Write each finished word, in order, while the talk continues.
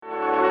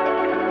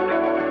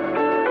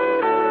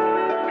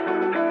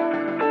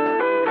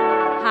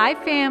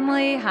Hi,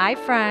 family. Hi,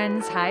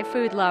 friends. Hi,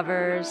 food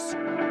lovers.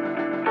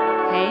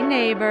 Hey,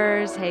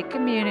 neighbors. Hey,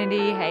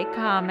 community. Hey,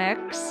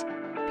 comics.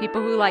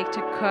 People who like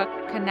to cook,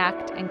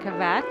 connect, and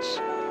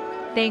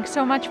kvetch. Thanks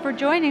so much for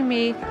joining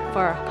me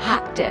for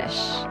Hot Dish.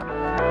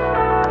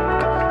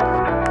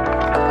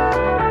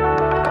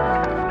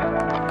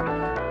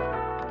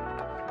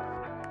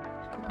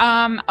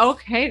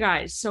 Okay,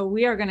 guys, so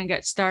we are going to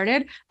get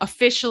started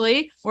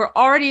officially. We're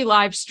already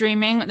live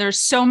streaming. There's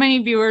so many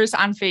viewers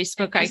on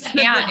Facebook. I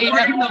can't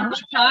even.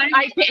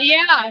 I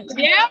can't,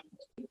 yeah.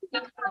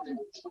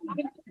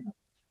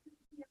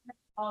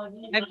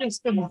 I've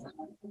just been.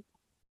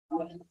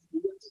 Oh,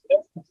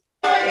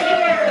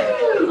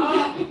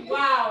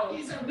 wow.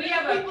 We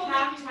have a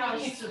packed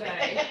house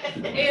today.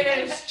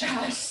 It is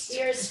just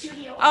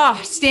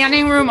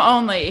standing room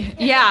only.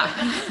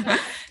 Yeah.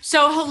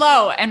 So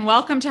hello and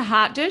welcome to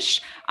Hot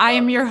Dish. I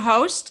am your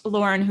host,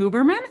 Lauren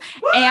Huberman.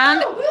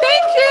 And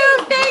thank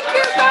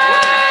you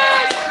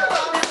guys.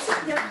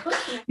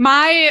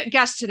 My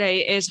guest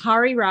today is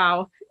Hari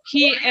Rao.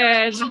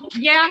 Hari.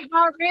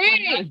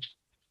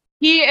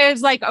 He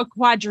is like a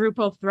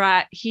quadruple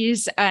threat.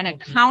 He's an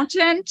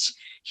accountant.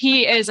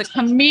 He is a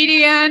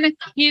comedian.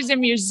 He's a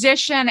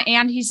musician,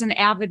 and he's an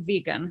avid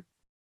vegan.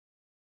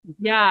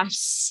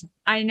 Yes,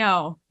 I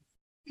know.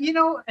 You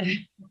know,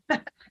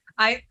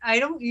 I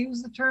don't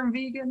use the term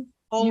vegan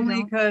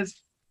only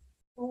because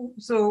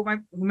so my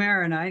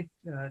Humera and I,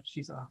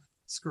 she's off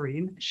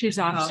screen. She's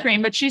off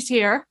screen, but she's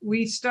here.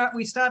 We stopped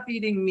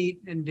eating meat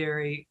and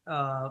dairy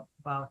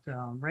about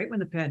right when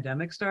the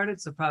pandemic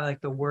started. So probably like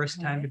the worst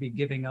time to be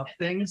giving up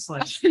things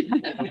like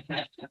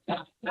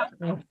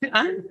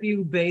a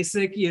few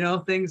basic,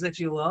 things that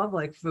you love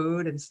like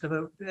food and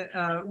stuff.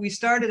 We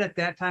started at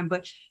that time,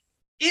 but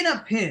in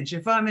a pinch,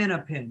 if I'm in a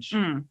pinch,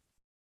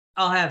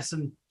 I'll have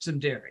some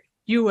dairy.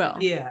 You will.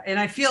 Yeah. And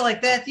I feel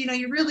like that,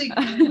 you really,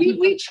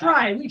 we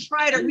tried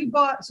it. We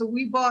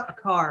bought a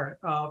car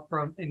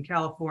in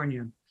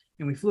California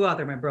and we flew out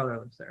there. My brother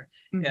lives there,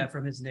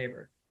 from his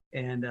neighbor.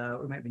 And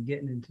we might be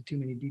getting into too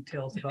many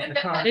details about the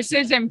car. This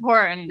is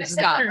important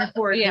stuff. Very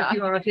important if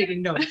you are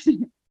taking notes.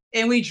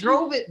 And we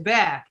drove it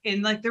back.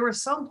 And like, there were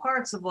some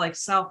parts of like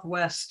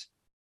Southwest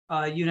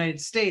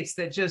United States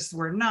that just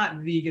were not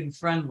vegan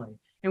friendly.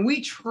 And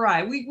we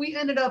tried, we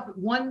ended up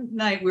one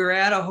night, we were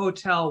at a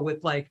hotel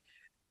with like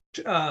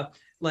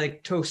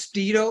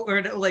Tostito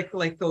or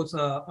like those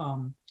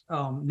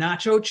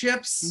nacho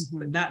chips,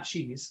 but not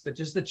cheese, but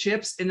just the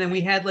chips. And then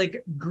we had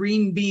like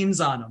green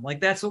beans on them.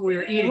 Like that's what we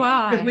were eating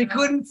because we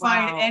couldn't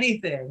find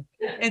anything.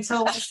 And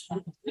so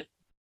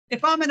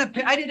if I'm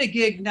I did a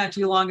gig not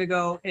too long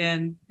ago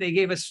and they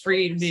gave us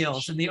free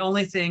meals. And the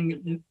only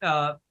thing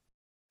the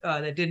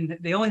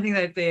only thing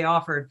that they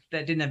offered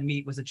that didn't have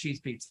meat was a cheese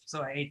pizza.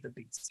 So I ate the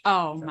pizza.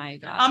 Oh my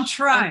God. I'm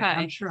trying.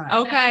 Okay. I'm trying.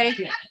 Okay.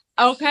 Yeah.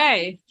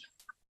 Okay.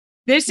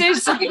 This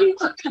is I'm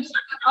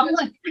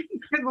like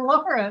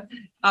Laura.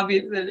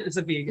 Obviously, it's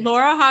a vegan.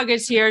 Laura Hug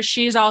is here.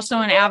 She's also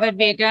an avid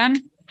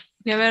vegan.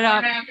 Give it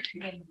up.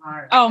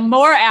 Oh,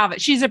 more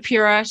avid. She's a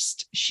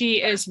purist.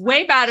 She is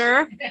way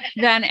better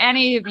than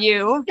any of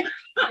you.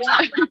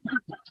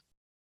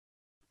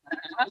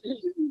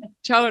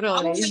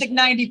 Totally. Like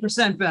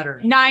 90%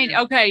 better.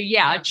 Okay.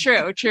 Yeah.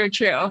 True.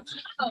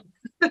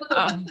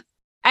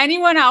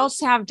 Anyone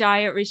else have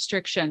diet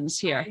restrictions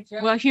here?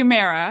 Well,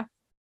 Humera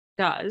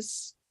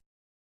does.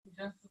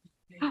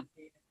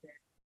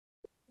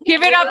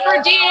 Give it up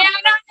for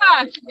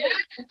Deanna.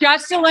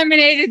 Just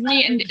eliminated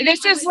meat. And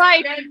this is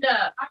like,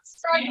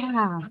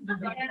 yeah.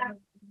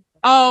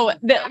 Oh,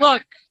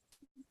 look,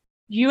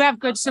 you have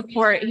good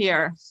support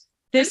here.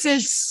 This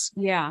is,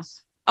 yeah.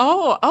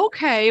 Oh,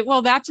 okay.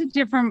 Well, that's a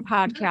different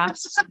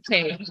podcast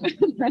tape.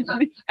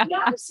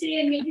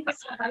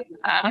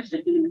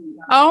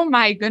 Oh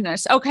my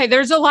goodness. Okay,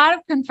 there's a lot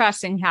of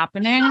confessing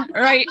happening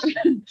right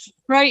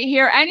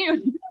here.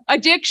 Any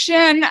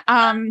addiction,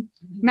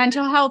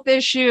 mental health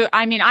issue.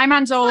 I mean, I'm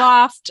on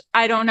Zoloft.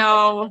 I don't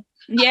know.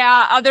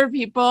 Yeah, other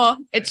people.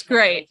 It's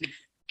great.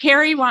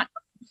 Carrie wants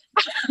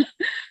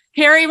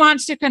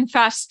to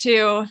confess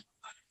to.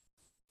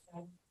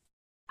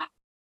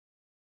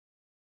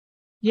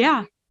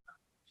 Yeah.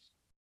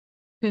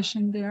 Fish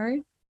and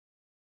dairy.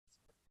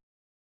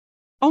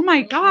 Oh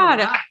my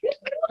God.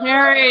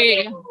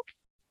 Carrie,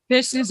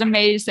 this is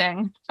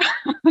amazing.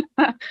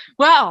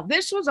 Well,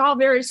 this was all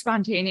very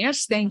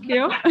spontaneous. Thank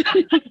you.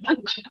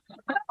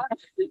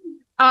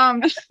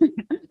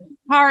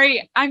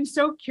 Hari, I'm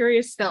so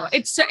curious though.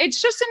 It's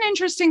just an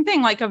interesting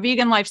thing, like a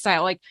vegan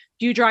lifestyle. Like,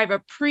 do you drive a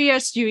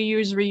Prius? Do you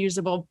use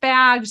reusable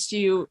bags? Do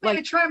you like?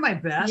 I try my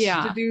best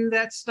to do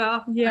that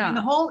stuff. Yeah. I mean,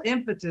 the whole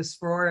impetus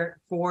for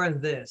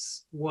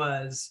this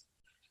was,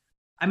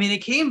 I mean, it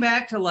came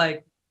back to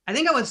like, I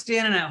think I was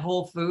standing at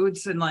Whole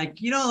Foods and like,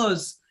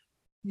 those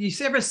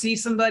you ever see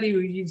somebody who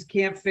you just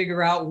can't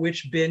figure out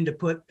which bin to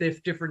put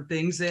different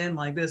things in?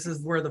 Like, this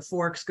is where the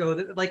forks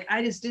go. Like,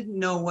 I just didn't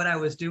know what I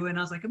was doing.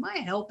 I was like, am I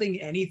helping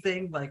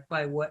anything, like,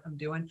 by what I'm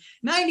doing?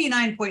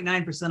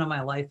 99.9% of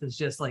my life is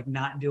just like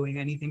not doing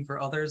anything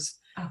for others.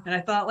 And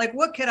I thought, like,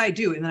 what could I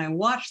do? And then I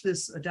watched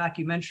this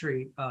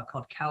documentary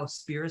called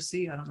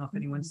Cowspiracy. I don't know if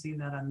anyone's seen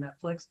that on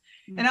Netflix.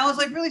 And I was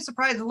like really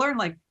surprised to learn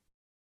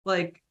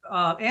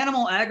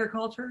animal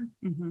agriculture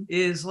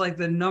is like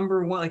the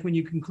number one, like when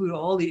you conclude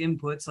all the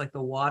inputs, like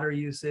the water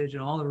usage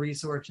and all the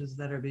resources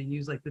that are being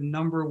used, like the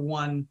number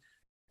one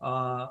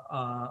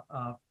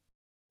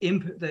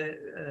input,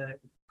 the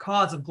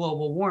cause of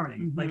global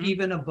warming, like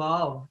even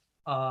above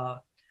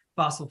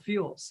fossil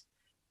fuels.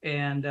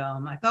 And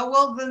I thought,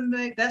 well,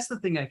 then that's the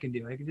thing I can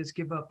do. I can just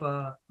give up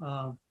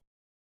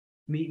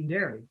meat and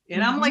dairy.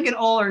 And I'm like an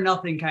all or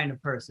nothing kind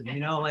of person, you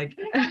know, like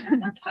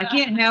I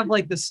can't have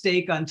like the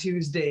steak on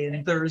Tuesday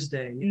and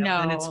Thursday, you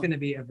know, and it's going to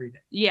be every day.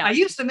 Yeah. I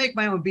used to make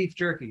my own beef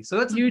jerky. So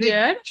it's a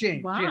big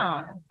change. Wow.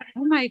 Yeah.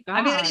 Oh my God.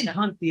 I mean, I didn't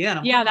hunt the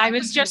animal. Yeah, I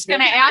was just going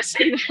to ask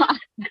you that.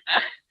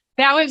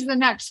 That was the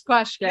next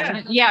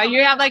question. Yeah,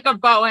 you have like a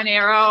bow and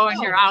arrow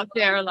and you're out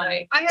there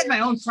like. I had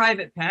my own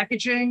private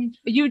packaging.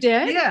 You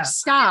did? Yeah.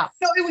 Stop.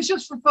 No, it was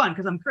just for fun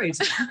because I'm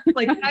crazy.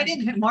 Like I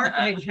didn't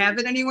have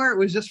it anywhere. It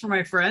was just for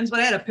my friends, but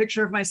I had a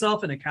picture of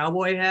myself in a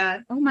cowboy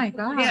hat. Oh my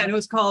God. Yeah, and it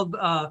was called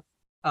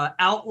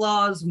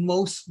Outlaws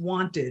Most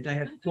Wanted. I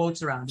had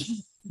quotes around it.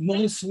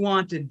 Most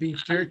Wanted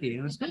beef jerky.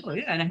 It was cool.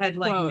 Yeah, and I had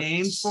like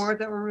names for it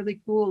that were really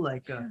cool,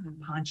 like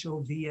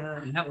Pancho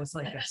Villa, and that was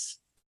like a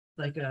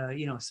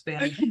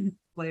Spanish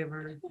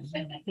flavor.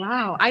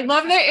 Wow. I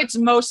love that it's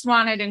most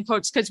wanted in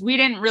quotes because we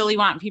didn't really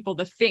want people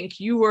to think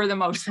you were the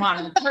most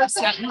wanted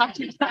person.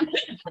 Wanted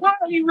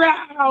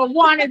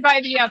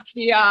by the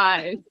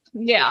FBI.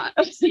 Yeah.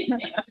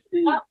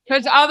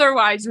 Because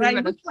otherwise we I would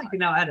have looked like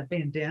I had a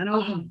bandana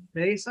over my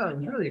face. Oh, it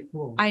was really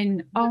cool.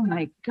 Oh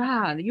my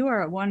God, you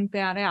are one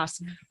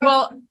badass.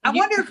 Well, I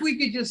wonder if we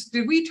could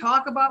did we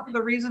talk about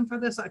the reason for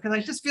this? Because I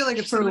just feel like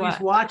if somebody's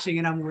watching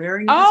and I'm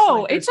wearing this,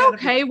 oh, like, it's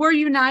okay. We're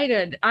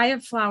united. I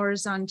have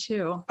flowers on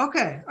too.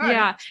 Okay.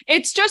 Yeah.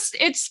 It's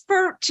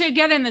to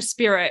get in the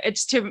spirit.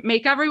 It's to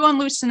make everyone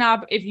loosen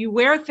up. If you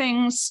wear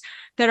things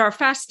that are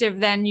festive,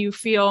 then you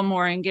feel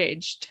more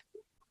engaged.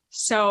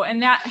 So,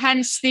 and that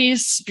hence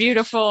these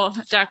beautiful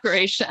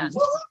decorations.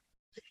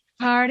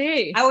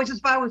 Party. I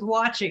was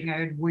watching,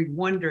 I'd be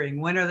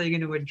wondering when are they going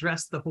to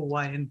address the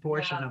Hawaiian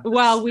portion of this?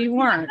 Well, we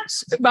weren't,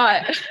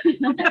 but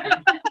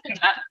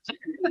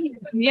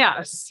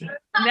yes,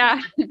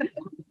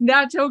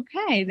 that's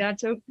okay.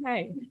 That's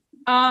okay.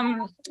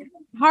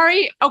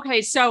 Hari,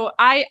 okay, so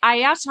I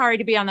asked Hari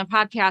to be on the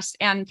podcast,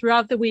 and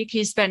throughout the week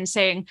he's been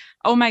saying,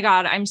 oh my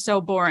God, I'm so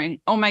boring.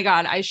 Oh my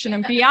God, I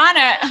shouldn't be on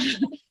it.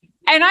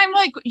 And I'm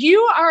like, he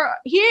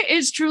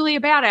is truly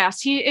a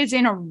badass. He is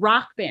in a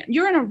rock band.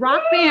 You're in a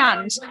rock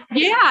band.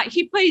 Yeah.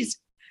 He plays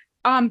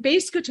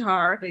bass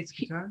guitar.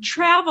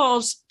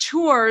 Travels,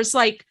 tours,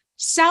 like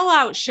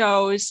sellout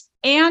shows,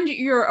 and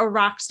you're a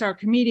rock star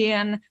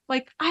comedian.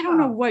 Like, I don't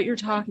know what you're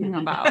talking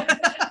about.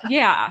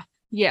 Yeah.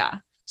 Yeah.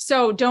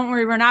 So don't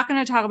worry. We're not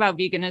going to talk about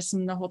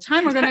veganism the whole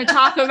time. We're going to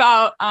talk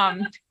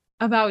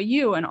about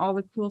you and all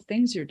the cool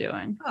things you're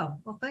doing. Oh,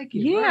 well, thank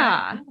you.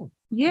 Yeah. Right. Cool.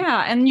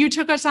 Yeah, and you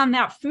took us on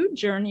that food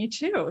journey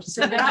too.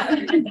 So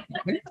that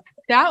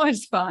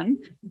was fun.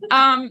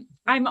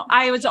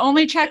 I was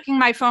only checking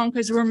my phone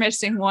because we're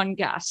missing one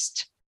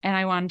guest, and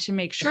I wanted to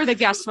make sure the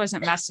guest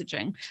wasn't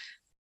messaging.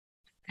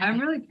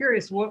 I'm really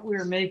curious what we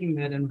were making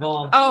that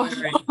involved. Oh,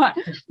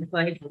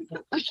 like.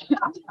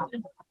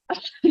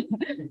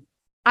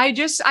 I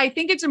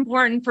think it's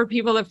important for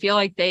people to feel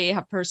like they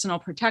have personal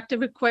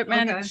protective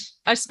equipment,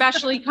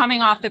 especially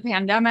coming off the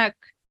pandemic.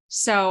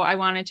 So I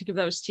wanted to give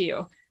those to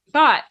you.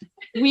 But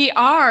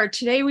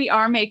today we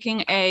are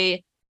making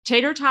a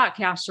tater tot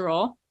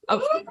casserole.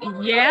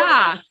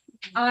 I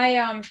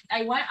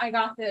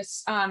got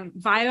this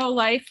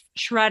Violife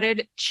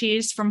shredded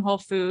cheese from Whole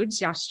Foods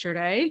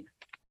yesterday.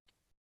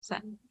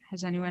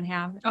 Has anyone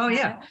have it? Oh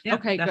yeah.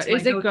 Okay, good.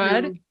 Is it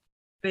good?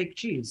 Baked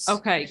cheese.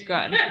 Okay,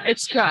 good.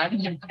 It's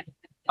good.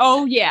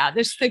 Oh yeah,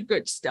 this is the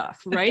good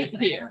stuff right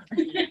here.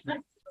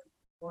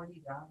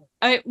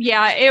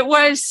 Yeah, it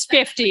was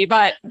 50,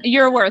 but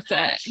you're worth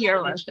it.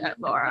 You're worth it,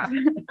 Laura.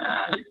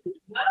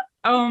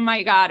 Oh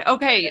my God.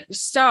 Okay,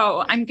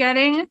 so I'm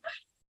getting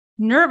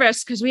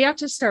nervous because we have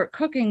to start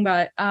cooking,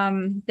 but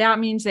that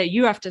means that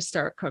you have to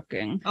start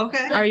cooking.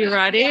 Okay. Are you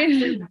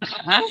ready?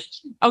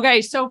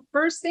 Okay, so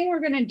first thing we're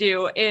gonna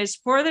do is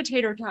for the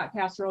tater tot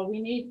casserole,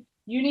 you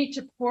need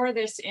to pour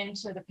this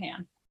into the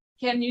pan.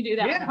 Can you do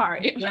that,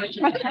 Hari?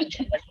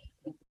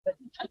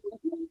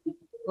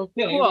 Okay, cool.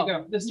 Here we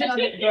go.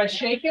 Do I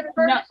shake it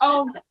first?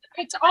 No,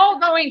 it's all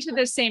going to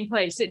the same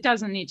place. It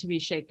doesn't need to be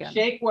shaken.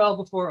 Shake well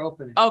before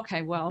opening.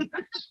 Okay, well.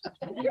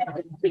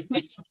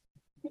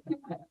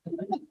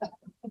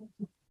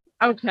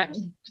 Okay.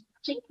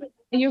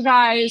 You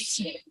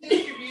guys.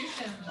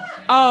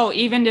 Oh,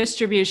 even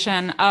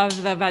distribution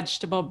of the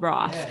vegetable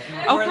broth.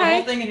 Yeah. Pour the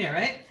whole thing in here,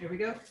 right? Here we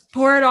go.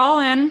 pour it all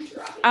in.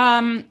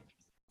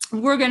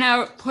 We're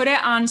gonna put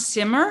it on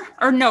simmer,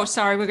 or no,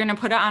 sorry, we're gonna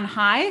put it on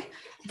high.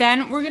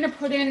 Then we're gonna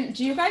put in,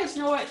 do you guys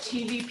know what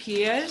TVP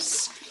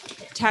is?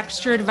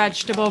 Textured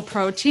vegetable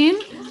protein.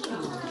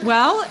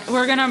 Well,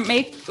 we're gonna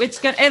make,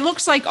 it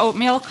looks like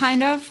oatmeal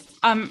kind of.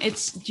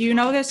 Do you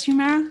know this,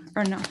 Humira,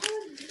 or no?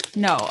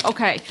 No,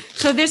 okay.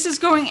 So this is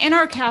going in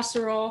our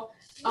casserole.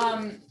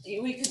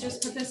 We could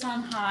just put this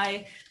on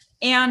high,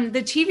 and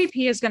the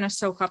TVP is gonna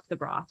soak up the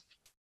broth.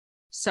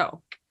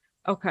 So,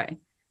 okay.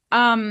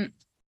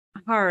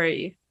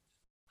 Hari,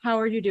 how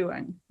are you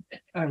doing?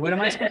 What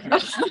am I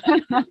supposed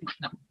to?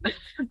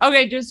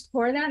 Okay, just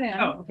pour that in.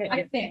 Oh,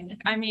 okay.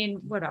 I mean,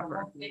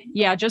 whatever.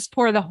 Yeah, just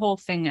pour the whole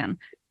thing in.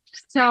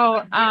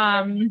 So,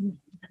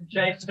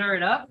 Should I stir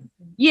it up?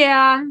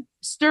 yeah,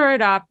 stir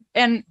it up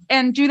and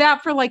do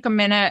that for like a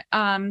minute.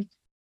 And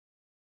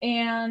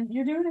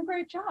you're doing a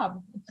great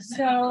job.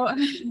 So,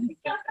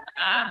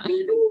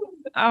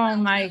 oh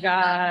my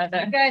God.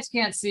 You guys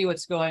can't see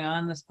what's going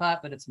on in this pot,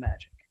 but it's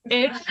magic.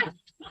 It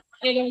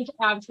is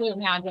absolute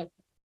magic.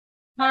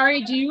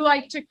 Hari, do you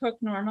like to cook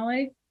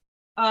normally?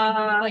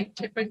 Like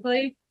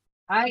typically?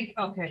 I'm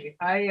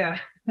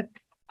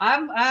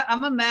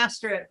a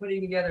master at putting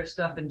together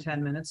stuff in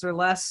 10 minutes or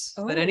less,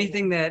 but Oh.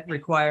 anything that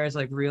requires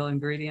like real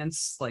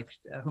ingredients, like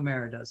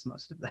Humira does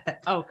most of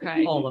that.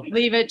 Okay. All of it.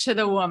 Leave it to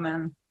the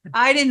woman.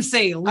 I didn't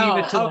say leave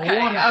it to the okay,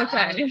 woman. okay.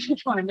 I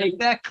just want to make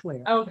that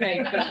clear.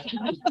 Okay,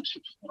 good.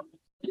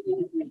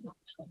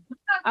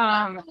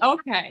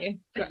 Okay,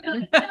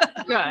 good.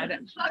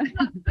 Good.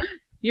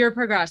 You're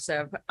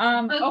progressive.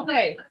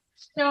 Okay,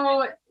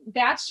 so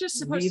that's just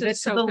supposed Leave to it to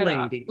soak the it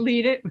up. lady.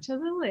 Lead it to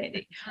the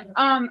lady.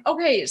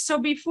 Okay, so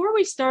before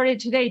we started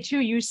today too,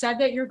 you said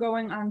that you're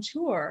going on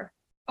tour.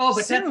 Oh,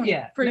 but soon that's,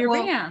 yeah. For your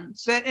well, band.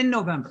 That in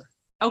November.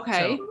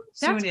 Okay,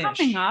 So, that's soon-ish.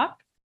 coming up.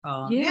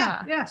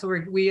 Yeah. Yeah. So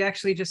we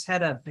actually just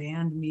had a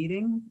band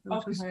meeting,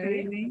 which was Okay.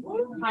 pretty neat.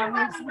 How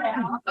was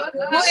that?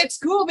 Well, it's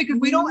cool because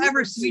we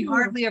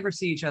hardly ever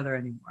see each other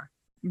anymore.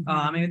 Mhm.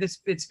 I mean,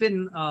 it's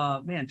been,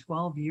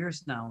 12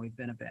 years now we've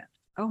been a band.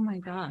 Oh my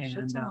gosh, And,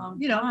 that's a long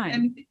you know,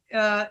 time.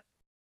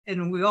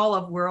 and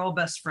we're all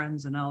best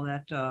friends and all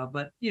that.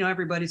 But you know,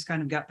 everybody's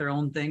kind of got their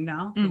own thing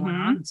now going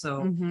Mhm. on.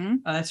 So Mhm.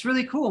 it's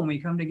really cool when we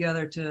come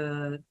together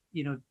to,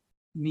 you know,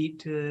 meet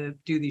to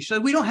do these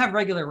shows. We don't have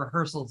regular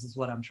rehearsals is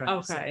what I'm trying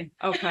to say.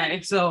 Okay,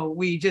 okay. So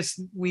we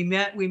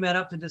met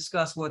up to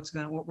discuss what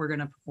we're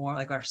gonna perform,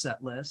 like our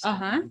set list.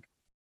 Uh-huh.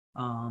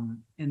 And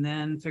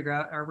then figure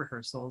out our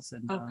rehearsals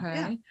and yeah.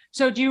 Okay.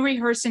 So do you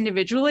rehearse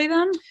individually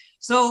then?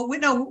 So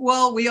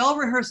we all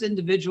rehearse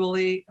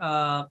individually,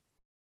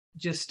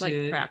 just Like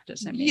to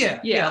practice, I mean.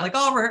 yeah. Like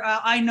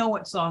I know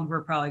what songs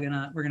we're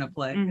gonna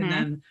play, Mhm. and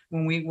then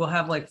when we'll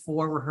have like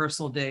 4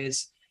 rehearsal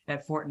days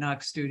at Fort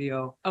Knox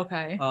Studio.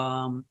 Okay.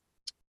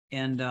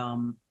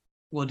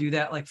 We'll do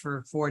that like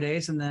for 4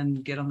 days and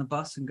then get on the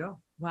bus and go.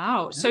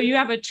 Wow. So you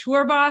have a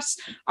tour bus.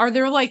 Are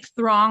there like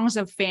throngs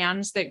of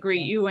fans that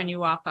greet you when you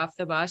walk off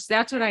the bus?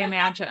 That's what I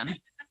imagine.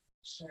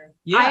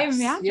 Yes,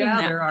 imagine yeah,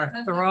 that. there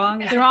are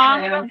throngs.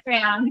 Throng of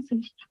fans.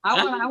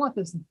 I want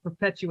this to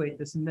perpetuate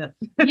this myth.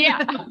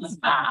 Yeah.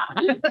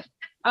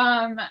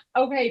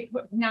 Okay,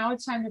 now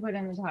it's time to put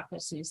in the taco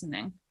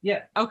seasoning.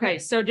 Yeah. Okay,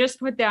 so just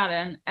put that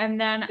in and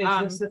then,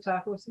 Is this the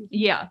taco season?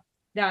 yeah,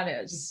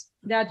 that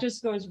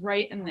just goes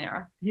right in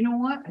there. You know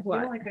what? I What?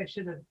 feel like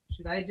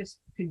should I just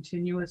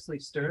continuously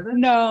stir this?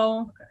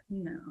 No,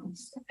 no.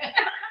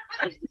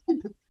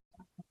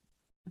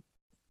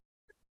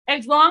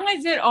 As long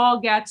as it all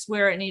gets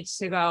where it needs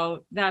to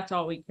go, that's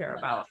all we care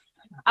about.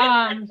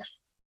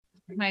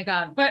 My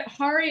God, but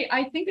Hari,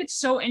 I think it's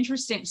so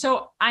interesting.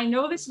 So I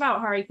know this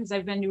about Hari because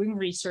I've been doing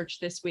research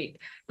this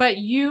week, but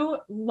you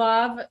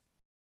love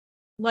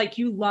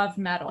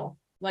metal,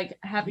 like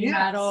heavy Yes.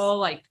 metal,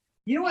 like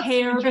You know what's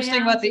hair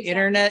interesting about bands the and stuff?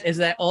 internet is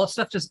that all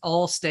stuff just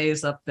all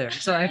stays up there.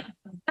 So I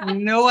have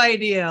no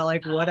idea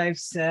like what I've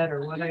said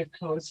or what I've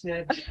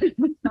posted.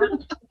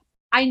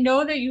 I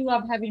know that you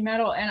love heavy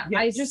metal, and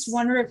I Yes. just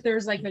wonder if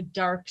there's like a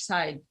dark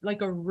side,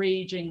 like a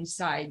raging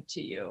side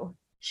to you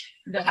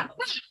that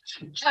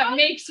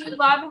makes you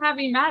love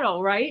heavy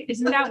metal, right?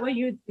 Isn't that what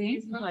you'd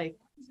think? Like,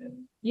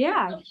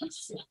 yeah,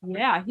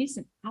 he's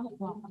an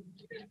outlaw.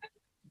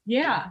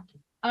 Yeah.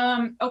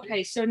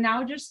 Okay, so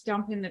now just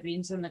dump in the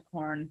beans and the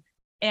corn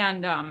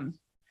and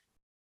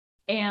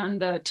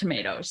the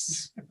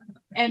tomatoes.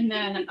 And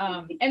then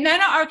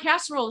our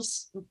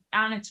casserole's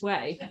on its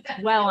way,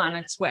 well on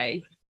its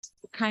way.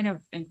 Kind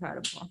of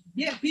incredible.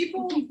 Yeah,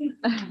 people,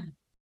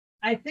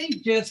 I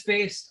think just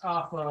based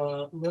off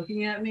of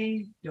looking at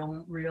me,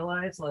 don't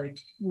realize, like,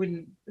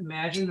 wouldn't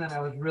imagine that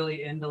I was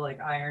really into like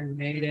Iron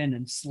Maiden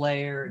and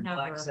Slayer and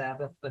Black Never.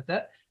 Sabbath. But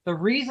the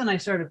reason I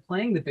started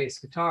playing the bass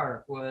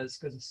guitar was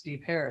because of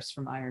Steve Harris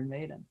from Iron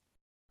Maiden.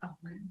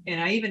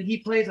 And he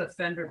plays a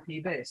Fender P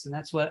bass, and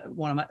that's what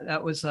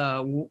that was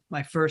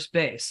my first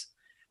bass.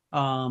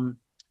 And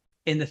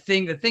the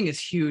thing is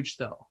huge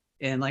though.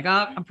 And like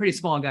I'm a pretty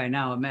small guy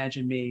now.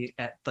 Imagine me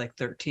at like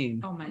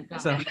 13. Oh my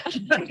God. So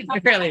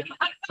really,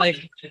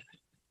 like,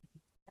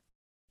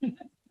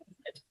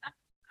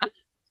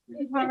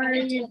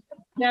 Sorry.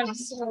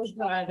 That's so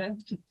good.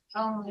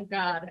 Oh my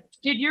God.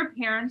 Did your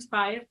parents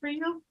buy it for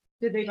you?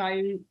 Did they buy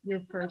you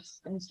your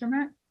first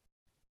instrument?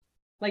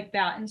 Like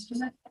that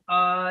instrument?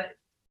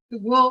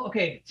 Well,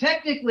 okay,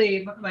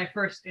 technically, my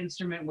first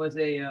instrument was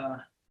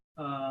a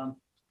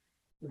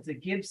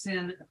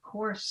Gibson, of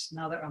course,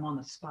 now that I'm on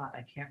the spot,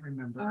 I can't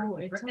remember. Oh,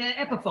 it's okay.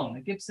 Epiphone,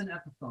 a Gibson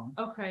Epiphone.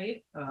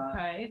 Okay,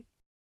 okay.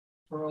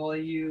 For all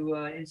you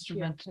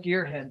instrument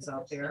gearheads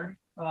out there.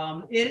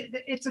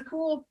 It's a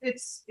cool,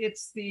 it's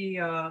the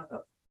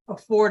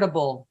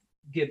affordable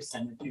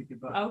Gibson that you could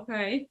buy.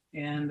 Okay.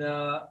 And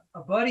a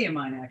buddy of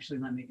mine actually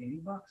lent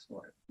me $80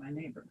 for it, my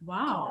neighbor.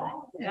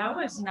 Wow, that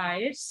was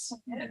nice.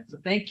 Yeah, so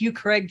thank you,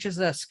 Craig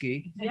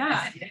Jazeski.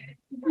 Yeah.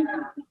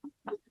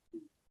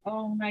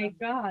 Oh my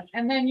God.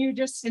 And then you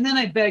just, And then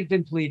I begged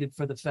and pleaded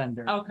for the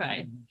Fender.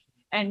 okay,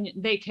 and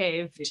they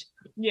caved.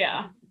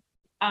 Yeah.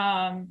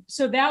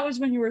 So that was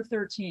when you were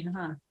 13,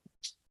 huh?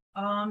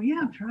 Yeah,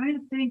 I'm trying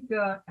to think.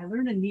 I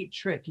learned a neat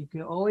trick. You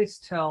can always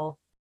tell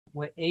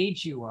what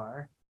age you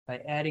are by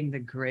adding the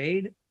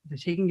grade,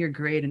 taking your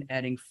grade and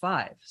adding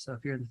 5. So if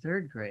you're in the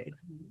 3rd grade,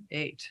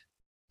 8.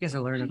 You guys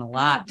are learning a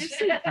lot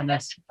on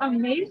this.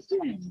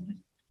 Amazing.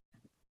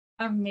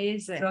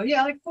 Amazing. So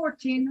yeah, like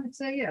 14, I'd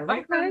say. Yeah,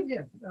 right. Okay.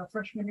 Yeah,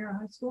 freshman year of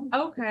high school.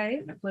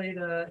 Okay. I played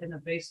in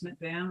a basement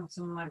band with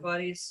some of my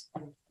buddies.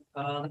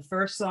 The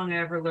first song I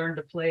ever learned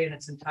to play in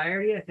its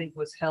entirety, I think,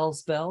 was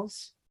Hell's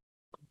Bells.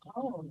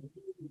 Oh,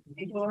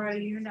 Laura,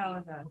 you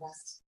know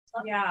this.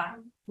 Yeah,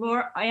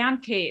 Laura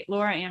and Kate,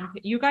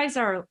 you guys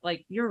are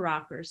like, you're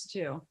rockers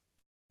too.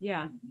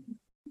 Yeah.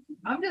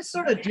 I'm just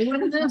sort of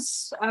doing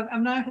this.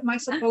 I'm not, am I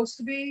supposed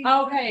to be?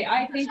 Okay,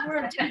 I think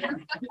we're.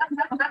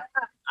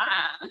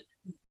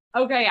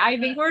 Okay, I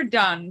think we're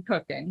done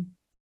cooking.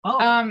 Oh,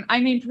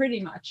 I mean, pretty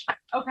much.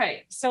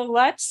 Okay, so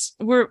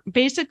we're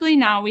basically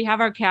now we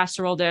have our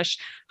casserole dish.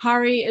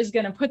 Hari is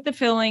gonna put the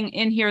filling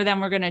in here, then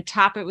we're gonna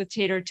top it with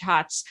tater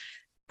tots,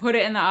 put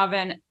it in the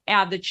oven,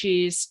 add the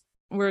cheese.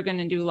 We're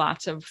gonna do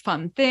lots of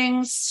fun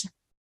things.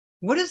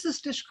 what is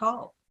this dish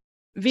called?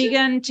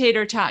 Vegan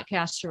tater tot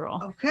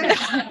casserole. Okay.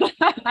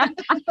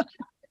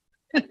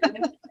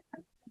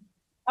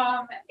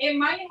 It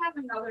might have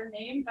another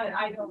name, but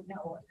I don't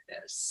know what it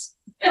is.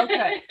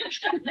 Okay.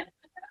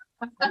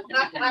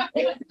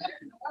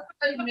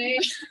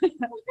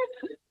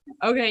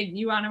 Okay,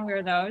 you want to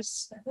wear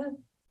those?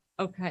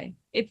 Okay,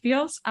 it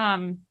feels,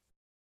 all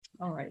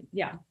right,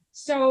 yeah.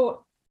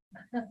 So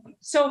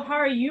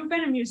Hari, you've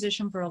been a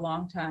musician for a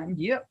long time,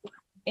 Yep.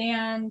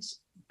 and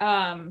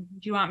do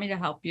you want me to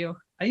help you?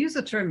 I use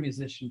the term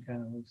musician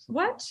kind of. loosely.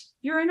 What?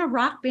 You're in a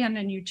rock band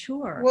and you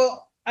tour.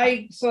 Well,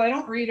 I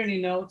don't read any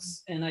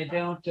notes and I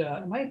don't, I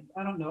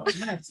don't know.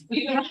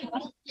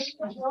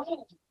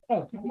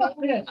 Oh,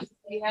 yeah.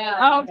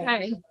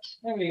 Okay.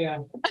 There we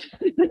go.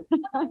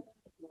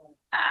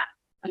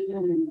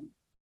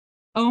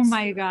 Oh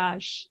my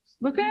gosh.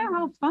 Look at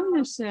how fun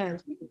this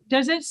is.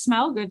 Does it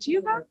smell good to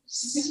you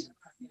guys?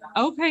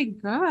 Okay,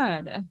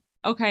 good.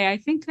 Okay, I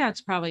think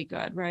that's probably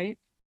good, right?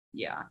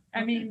 Yeah.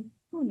 I mean,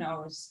 who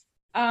knows?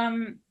 Yeah,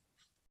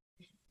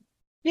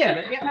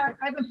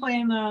 I've been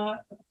playing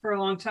for a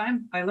long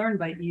time. I learned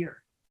by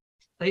ear.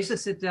 I used to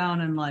sit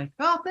down and like,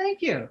 oh,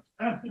 thank you.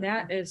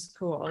 That is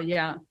cool.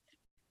 Yeah.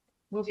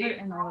 We'll put it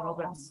in a little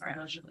bit more,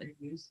 actually.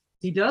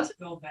 He does?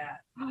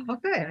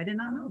 Okay, I did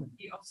not know that.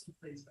 He also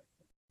plays.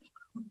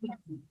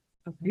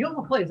 He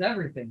almost plays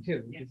everything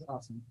too, which is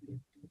awesome.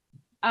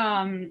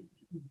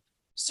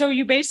 So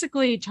you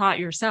basically taught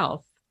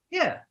yourself.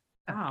 Yeah,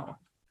 Wow.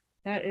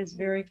 That is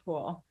very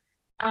cool.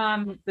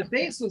 the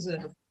bass was a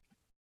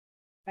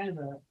kind of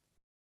a.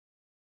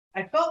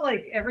 I felt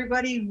like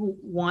everybody who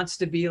wants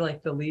to be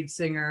like the lead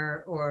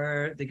singer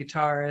or the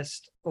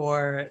guitarist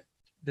or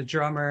the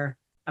drummer.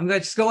 I'm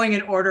just going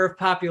in order of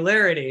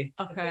popularity.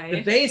 The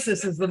Okay.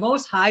 bassist is the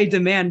most high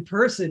demand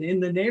person in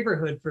the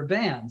neighborhood for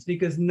bands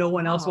because no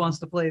one else Oh. wants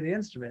to play the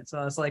instrument. So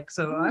I was like,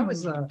 I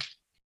was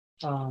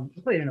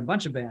played in a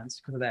bunch of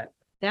bands because of that.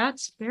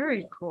 That's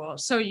very cool.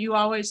 So you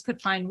always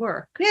could find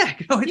work, Yeah, I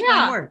could always Yeah.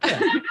 find work.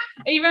 Yeah.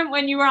 even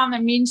when you were on the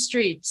mean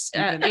streets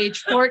at age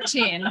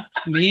 14.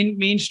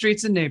 Mean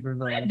streets in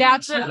Naperville.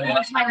 That's what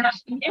was my.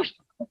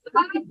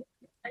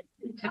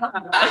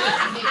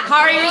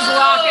 Hari was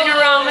walking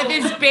around with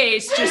his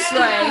bass, just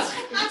like.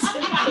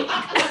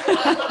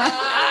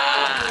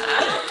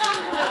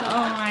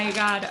 Oh my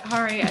God,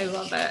 Hari, I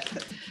love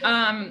it.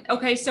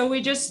 Okay, so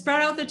we just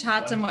spread out the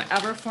tots in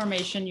whatever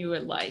formation you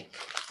would like,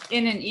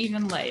 in an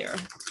even layer.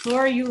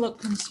 Laura, you look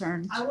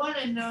concerned. I want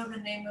to know the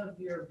name of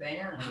your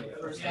band.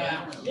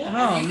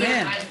 Oh,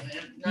 man.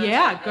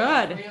 Yeah,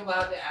 good. Are you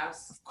allowed to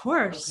ask? Of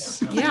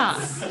course, yeah.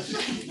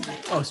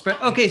 Oh,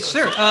 okay,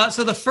 sure.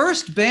 So the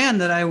first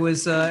band that I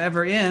was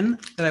ever in,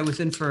 that I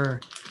was in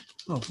for,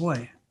 oh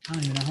boy, I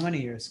don't even know how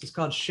many years. It's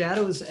called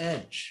Shadow's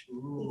Edge.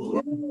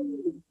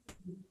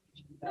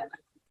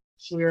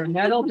 We were a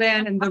metal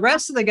band, and the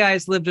rest of the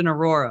guys lived in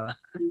Aurora.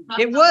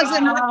 It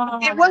wasn't a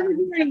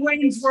very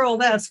Wayne's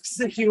World-esque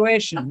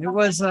situation. It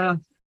was no,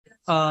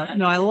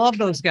 I love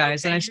those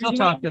guys, and I still You're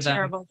talk doing to a them.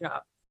 Terrible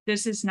job.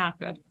 This is not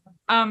good.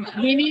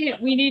 We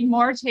need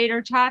more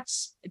tater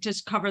tots.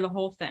 Just cover the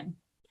whole thing.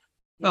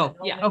 Oh,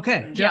 Yeah.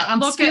 okay. Yeah, I'm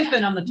look at-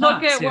 skipping on the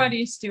Look tops at here. what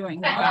he's doing.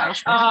 you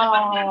guys.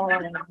 Oh.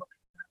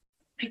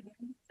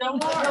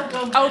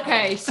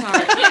 Okay,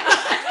 sorry.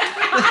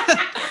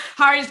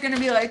 Hari's gonna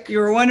be like, You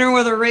were wondering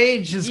where the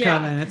rage is Yeah.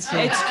 coming. It's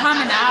it's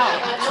coming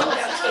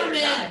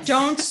out.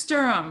 Don't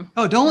stir them.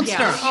 oh, don't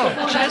Yeah. start.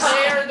 Oh, Just-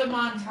 Layer them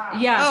on top.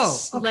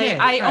 Yes, Oh, okay,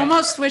 like, I right.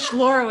 almost wish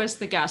Laura was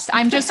the guest.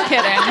 I'm just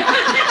kidding.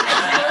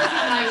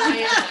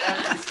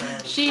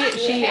 She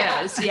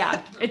is,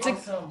 yeah. It's a,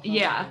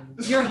 yeah.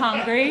 You're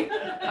hungry?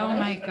 Oh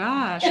my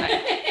gosh.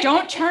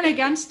 Don't turn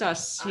against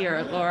us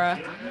here,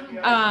 Laura.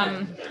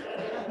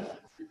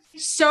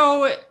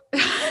 So,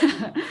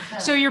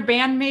 so your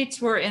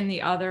bandmates were in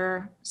the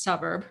other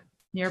suburb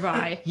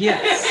nearby.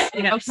 yes.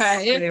 Yes.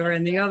 Okay. They were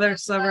in the other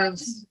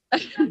suburbs.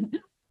 And-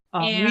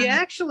 We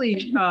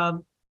actually,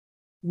 our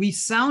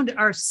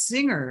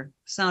singer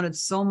sounded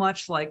so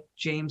much like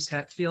James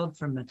Hetfield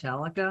from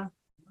Metallica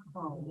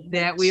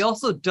that we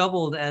also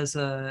doubled as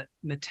a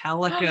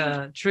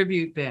Metallica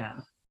tribute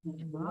band.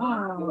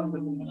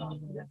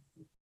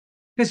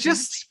 Because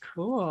just,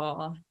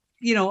 Cool.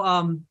 you know,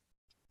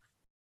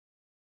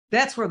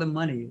 that's where the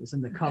money is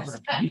in the cover.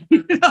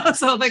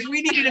 So like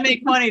we needed to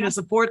make money to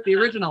support the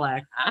original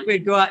act.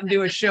 We'd go out and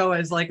do a show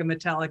as like a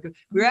Metallica.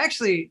 We were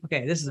actually,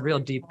 okay, this is a real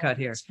deep cut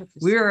here.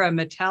 We were a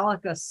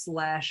Metallica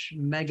 /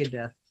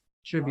 Megadeth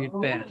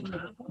tribute band.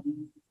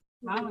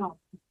 Wow.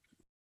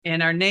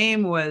 And our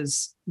name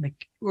was,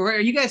 are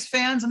you guys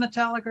fans of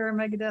Metallica or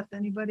Megadeth?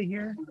 Anybody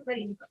here?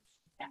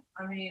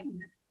 I mean,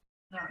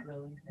 not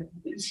really.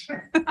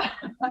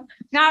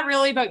 Not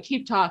really, but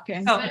keep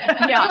talking. Oh.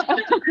 Yeah.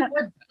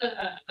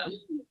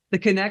 The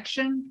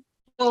connection?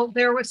 Well,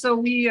 there was, so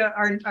we,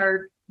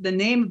 the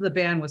name of the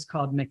band was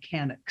called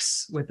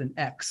Mechanics with an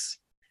X.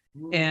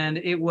 And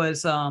it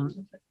was,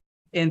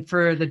 and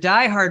for the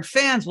diehard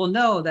fans will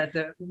know that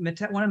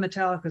one of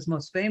Metallica's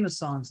most famous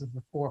songs is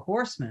The Four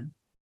Horsemen.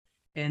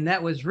 And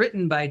that was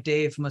written by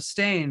Dave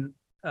Mustaine,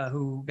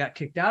 who got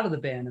kicked out of the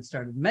band and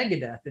started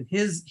Megadeth. And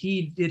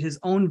he did his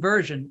own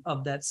version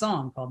of that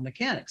song called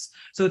Mechanics.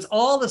 So it's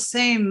all the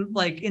same,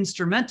 like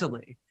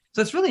instrumentally.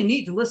 So it's really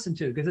neat to listen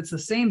to because it's the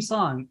same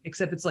song,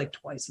 except it's like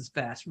twice as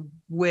fast,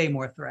 way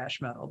more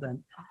thrash metal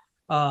than,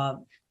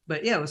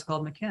 but yeah, it was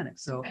called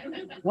Mechanics. So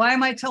why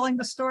am I telling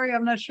the story?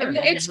 I'm not sure.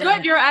 It's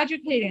good. You're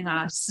educating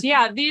us.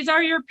 Yeah, these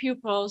are your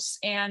pupils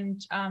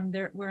and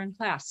we're in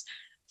class.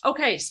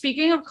 Okay,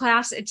 speaking of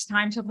class, it's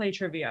time to play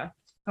trivia.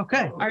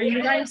 Okay. Are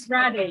you guys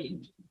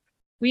ready?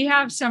 We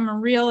have some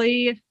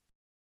really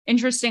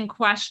interesting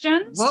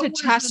questions What to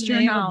was test the your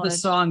name of knowledge. the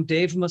song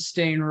Dave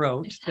Mustaine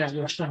wrote that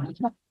was sung?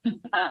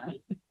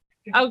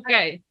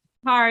 Okay,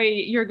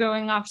 Hari, you're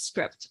going off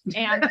script.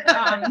 And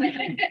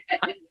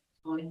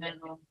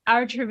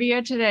our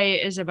trivia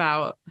today is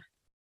about,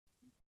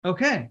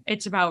 Okay.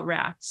 it's about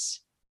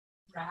rats.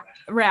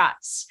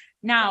 Rats.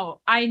 Now,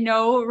 I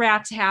know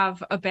rats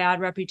have a bad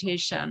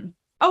reputation.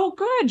 Oh,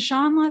 good.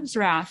 Sean loves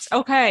rats.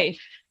 Okay.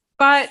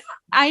 But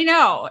I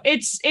know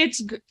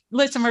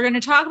listen, we're going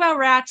to talk about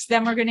rats,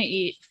 then we're going to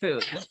eat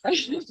food.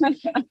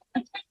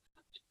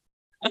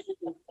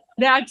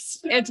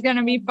 It's going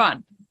to be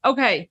fun.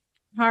 Okay.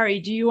 Hari,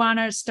 do you want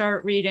to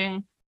start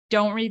reading?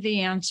 Don't read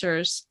the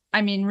answers.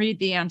 I mean, read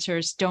the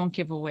answers. Don't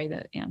give away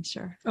the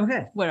answer.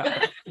 Okay.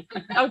 Whatever.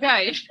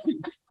 Okay.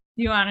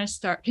 You want to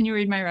start? Can you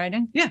read my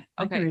writing? Yeah.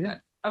 I can Okay, read good. it.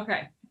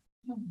 Okay.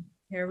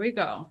 Here we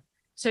go.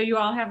 So you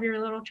all have your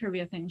little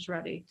trivia things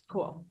ready.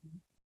 Cool.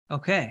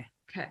 Okay.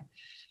 Okay.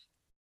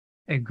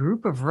 A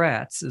group of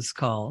rats is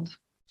called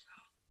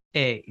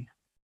A,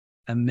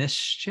 a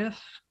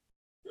mischief,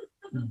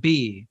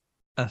 B,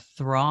 a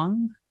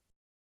throng,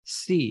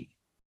 C,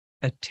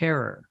 a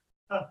terror.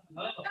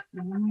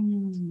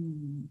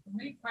 Mm. How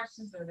many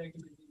questions are there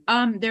going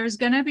to be? There's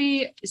gonna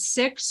be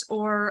 6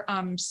 or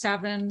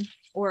 7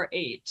 or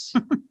 8,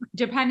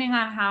 depending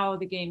on how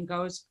the game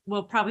goes.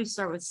 We'll probably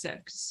start with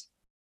 6.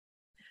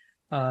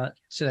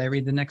 Should I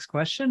read the next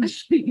question?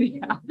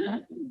 Yeah.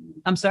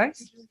 I'm sorry?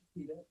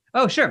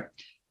 Oh, sure.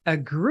 A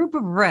group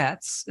of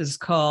rats is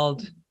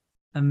called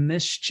a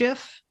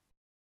mischief,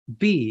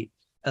 B,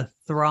 a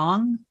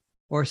throng,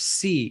 or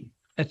C,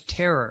 a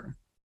terror.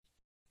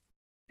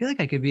 I feel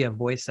like I could be a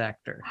voice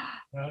actor.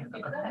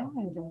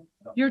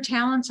 Your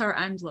talents are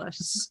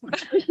endless.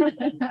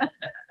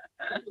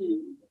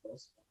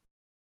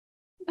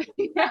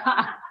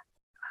 Yeah.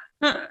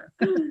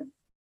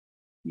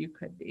 You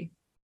could be.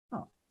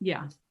 Oh.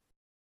 Yeah.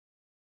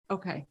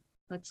 Okay,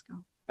 let's go.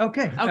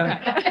 Okay.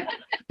 Okay.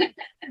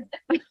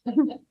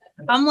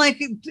 I'm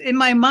like, in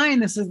my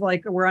mind, this is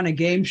like, we're on a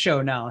game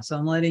show now. So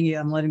I'm like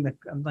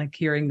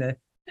hearing the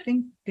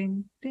ding,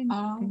 ding, ding,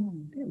 Oh.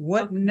 ding.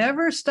 What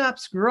never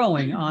stops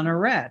growing on a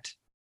rat?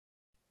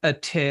 A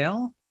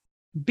tail,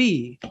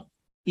 B,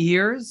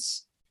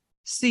 ears,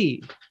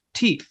 C,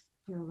 teeth.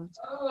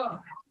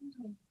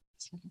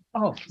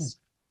 Oh,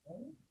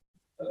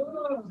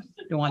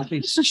 don't want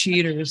these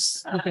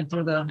cheaters looking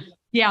through the,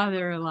 Yeah,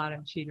 there are a lot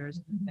of cheaters.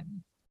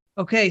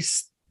 okay.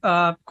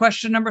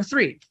 Question number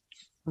 3.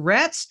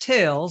 Rats'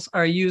 tails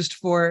are used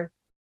for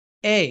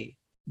A,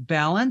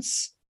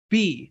 balance,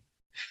 B,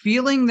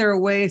 feeling their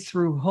way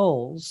through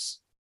holes,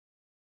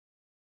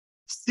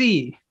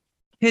 C,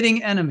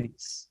 hitting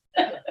enemies.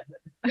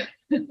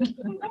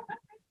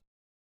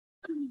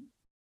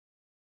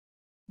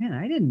 Man,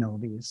 I didn't know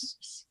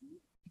these.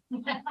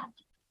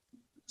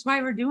 That's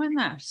why we're doing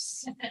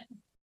this.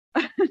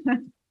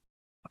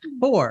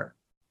 4.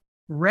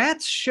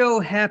 Rats show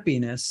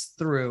happiness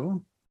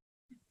through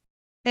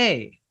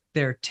A,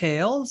 their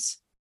tails,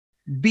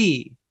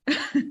 B,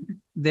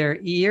 their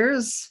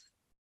ears,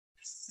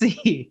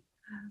 C,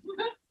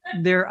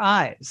 their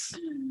eyes.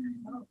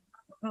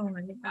 Oh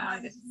my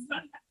God.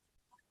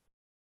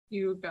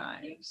 You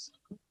guys.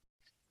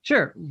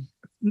 Sure.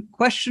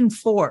 Question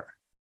 4.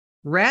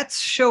 Rats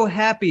show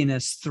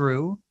happiness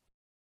through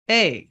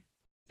A,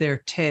 their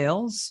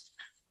tails,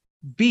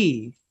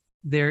 B,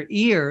 their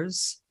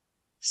ears,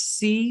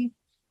 C,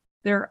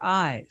 their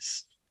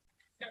eyes.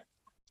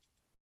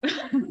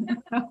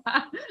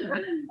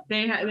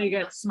 They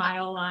get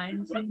smile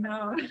lines, you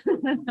know.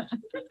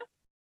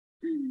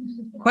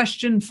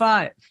 Question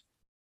 5.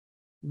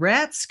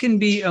 Rats can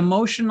be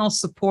emotional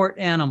support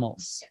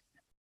animals.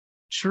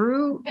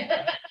 True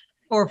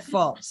or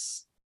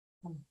false?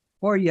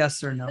 Or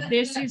yes or no?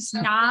 This is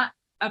not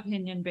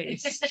opinion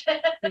based.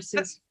 This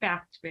is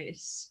fact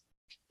based.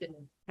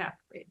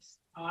 Fact based.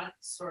 On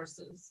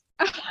sources.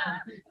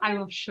 I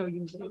will show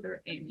you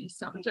later, Amy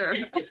Sumter.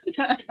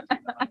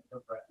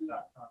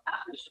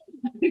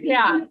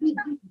 Yeah.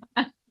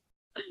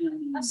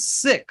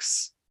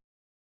 6.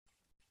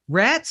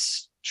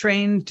 Rats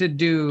trained to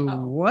do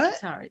what?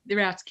 Sorry, the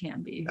rats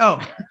can be.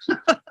 Oh.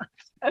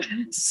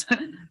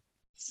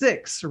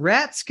 6.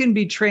 Rats can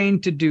be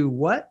trained to do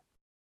what?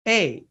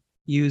 A,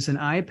 use an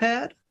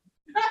iPad.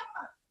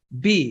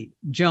 B,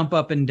 jump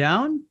up and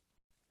down.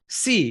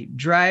 C,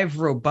 drive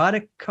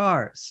robotic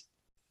cars.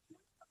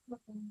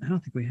 I don't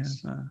think we have.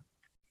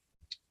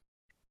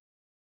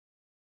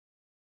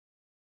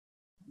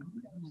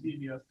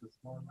 CBS this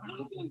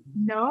morning.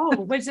 No,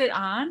 was it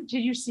on?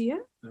 Did you see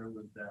it? There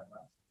was that.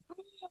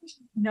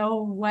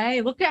 No way.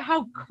 Look at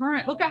how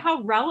current, look at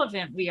how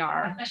relevant we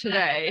are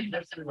today.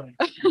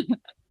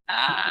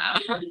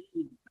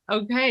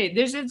 Okay,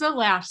 this is the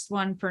last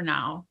one for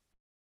now.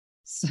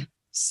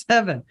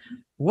 7.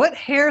 What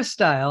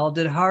hairstyle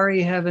did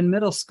Hari have in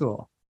middle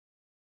school?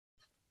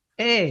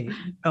 A,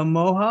 a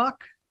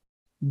mohawk.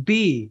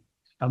 B,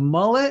 a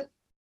mullet.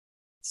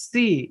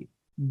 C,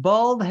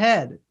 bald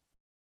head.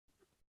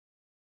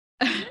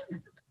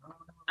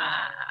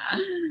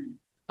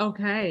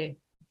 Okay,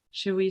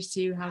 should we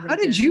see how? How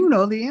did you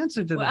know the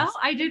answer to Well, this?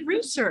 I did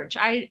research.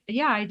 I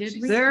did.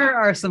 Research. There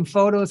are some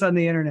photos on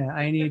the internet.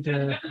 I need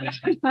to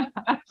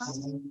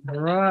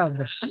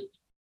rub.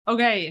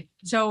 Okay,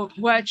 so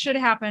what should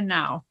happen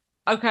now?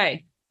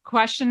 Okay,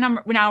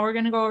 now we're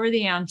gonna go over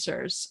the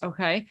answers,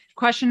 okay?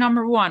 Question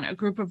number 1, a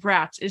group of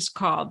rats is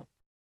called?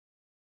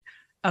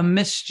 A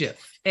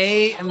mischief.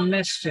 A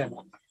mischief.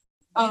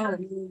 Oh,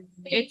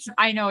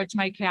 I know it's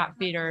my cat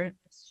feeder.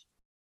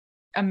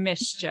 A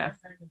mischief.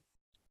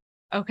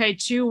 Okay,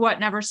 2, what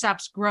never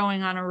stops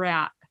growing on a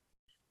rat?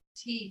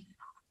 Teeth.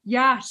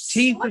 Yes.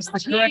 Teeth is the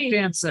correct Teeth.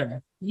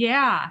 answer.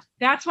 Yeah,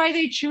 that's why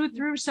they chew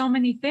through so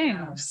many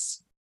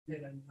things.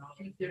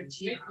 Their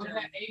teeth.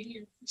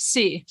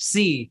 C.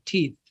 C,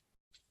 teeth.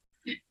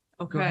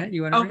 Okay. ahead,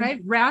 you wanna read? Okay,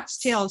 rats'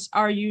 tails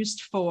are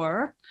used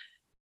for?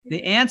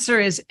 The answer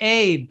is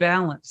A,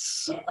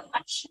 balance.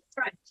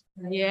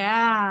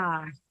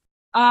 Yeah.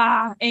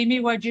 Amy,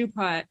 what'd you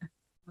put?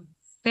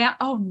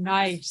 Oh,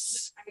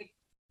 nice.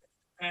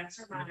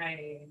 Answer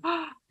my.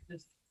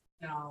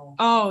 No.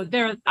 Oh,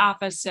 they're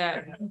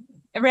opposite.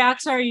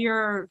 Rats are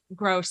your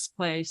gross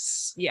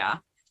place. Yeah.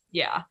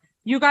 Yeah.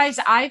 You guys,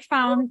 I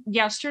found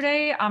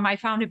yesterday, I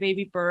found a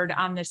baby bird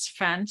on this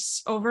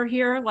fence over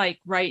here, like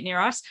right near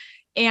us.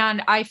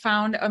 And I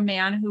found a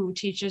man who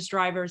teaches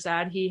driver's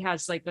ed. He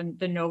has like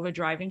the Nova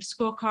driving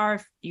school car.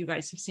 If you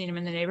guys have seen him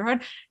in the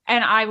neighborhood.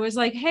 And I was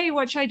like, hey,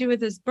 what should I do with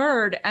this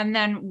bird? And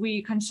then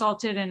we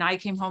consulted and I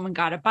came home and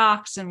got a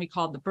box and we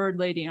called the bird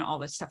lady and all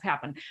this stuff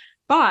happened.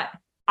 But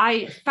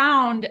I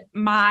found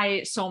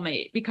my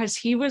soulmate because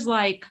he was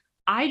like,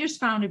 I just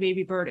found a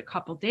baby bird a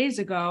couple days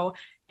ago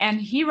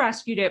and he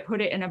rescued it,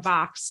 put it in a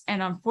box,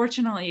 and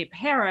unfortunately it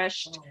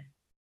perished.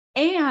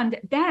 And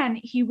then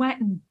he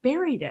went and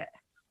buried it.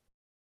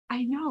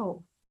 I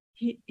know.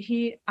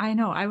 I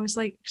know. I was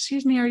like,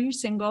 excuse me, are you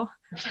single?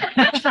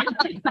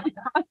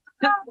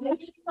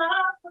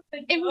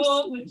 It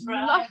was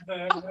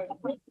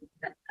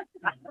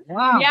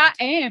Wow. yeah,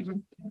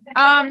 aim.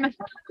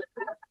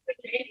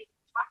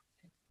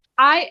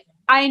 I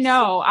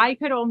know. I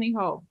could only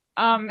hope.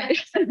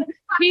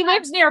 He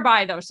lives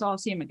nearby though, so I'll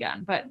see him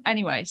again. But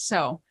anyway,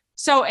 so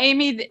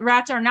Amy, the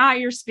rats are not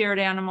your spirit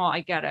animal.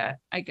 I get it.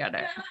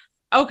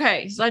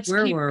 Okay, let's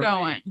Where keep were we?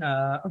 going.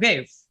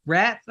 Okay,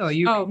 rat. Oh,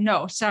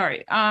 no,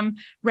 sorry.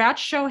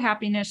 Rats show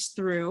happiness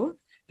through.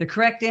 The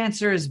correct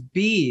answer is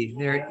B,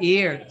 their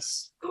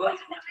ears.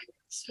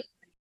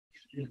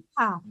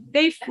 Yeah,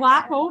 they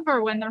flop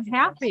over when they're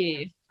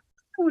happy.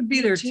 What would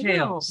be their too.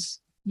 tails?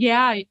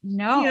 Yeah, You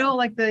no. know,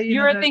 like the,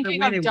 You're the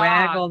thinking way of they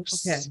waggle.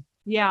 dogs. Okay.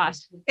 Yeah.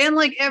 And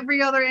like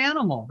every other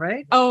animal,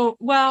 right? Oh,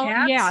 well,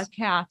 yeah, Cats?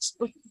 cats,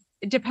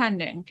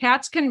 depending.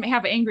 Cats can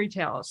have angry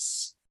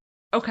tails.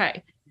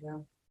 Okay. Yeah.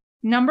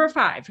 Number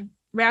 5,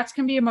 rats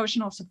can be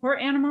emotional support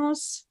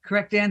animals.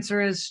 Correct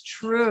answer is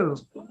true.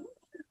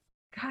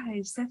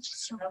 Guys,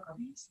 that's so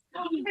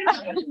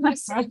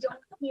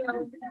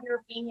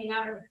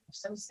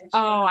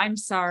Oh, I'm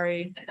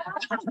sorry.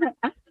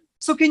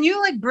 So can you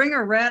like bring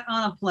a rat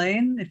on a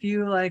plane if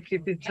you like,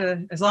 if it's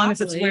as long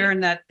as it's Probably. wearing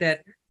that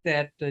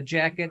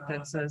jacket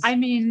that says. I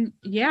mean,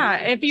 yeah,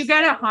 if you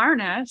get a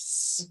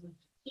harness.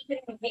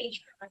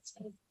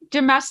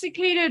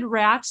 Domesticated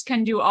rats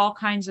can do all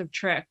kinds of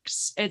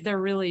tricks. They're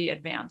really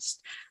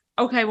advanced.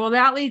 Okay, well,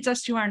 that leads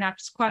us to our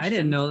next question. I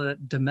didn't know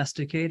that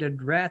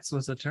domesticated rats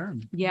was a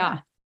term. Yeah,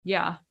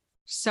 yeah.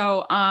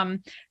 So,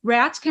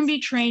 rats can be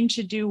trained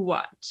to do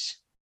what?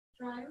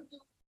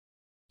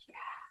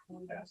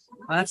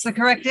 That's the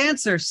correct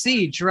answer.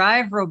 C,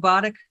 drive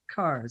robotic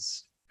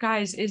cars.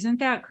 Guys, isn't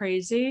that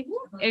crazy?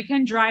 It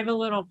can drive a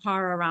little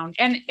car around.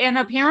 And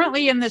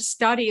apparently in the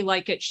study,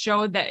 like it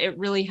showed that it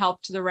really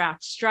helped the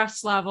rat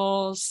stress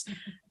levels,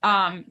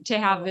 to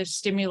have this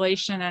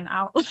stimulation and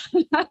out.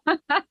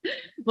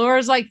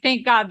 Laura's like,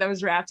 thank God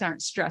those rats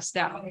aren't stressed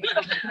out.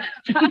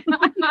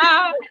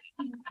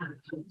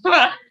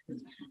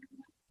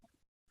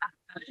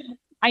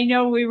 I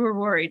know we were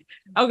worried.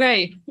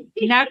 Okay,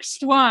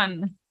 next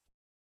one.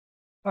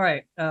 All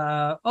right.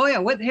 Oh yeah.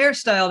 What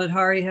hairstyle did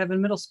Hari have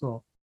in middle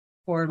school?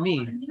 Or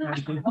me?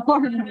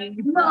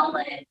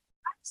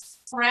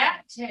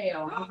 Rat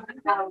tail.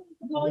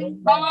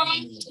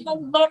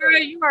 Laura,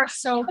 you are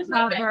so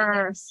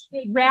clever.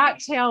 Rat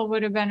tail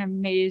would have been an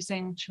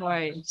amazing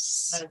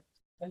choice.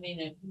 I mean,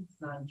 it's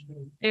not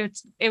true.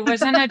 It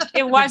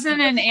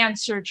wasn't an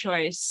answer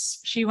choice.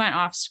 She went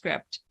off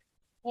script.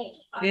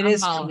 It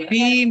is mullet.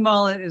 B,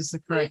 mullet is the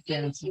correct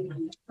answer.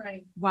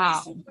 Right.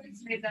 Wow.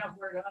 Somebody's made that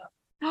word up.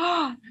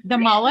 The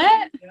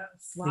mullet?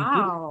 Yes.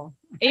 Wow.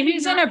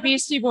 Amy's in a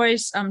Beastie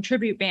Boys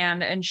tribute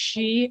band and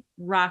she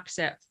rocks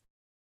it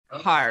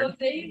hard. So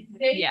they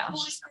Yeah. coined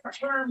the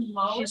term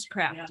mullet. She's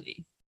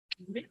crafty.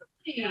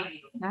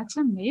 Really? That's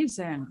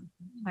amazing.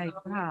 My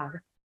God.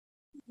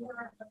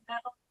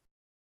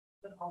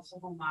 But also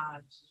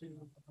homage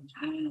to.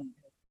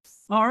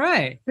 All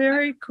right.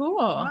 Very cool.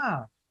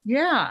 Wow.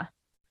 Yeah.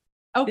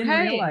 Didn't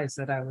Okay. realize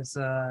that I was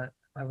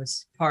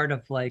part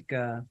of like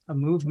a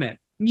movement.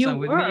 You So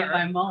with me and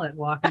my were. mullet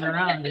walking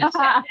around, it's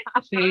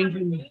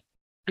changing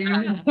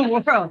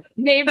the world.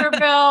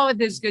 Naperville with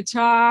his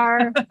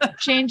guitar,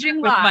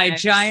 changing With my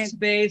lives. giant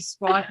bass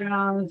walking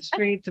on the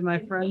street to my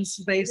friend's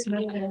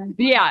basement.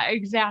 Yeah,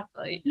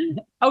 exactly.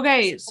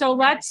 Okay, so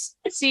let's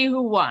see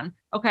who won.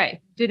 Okay,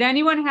 did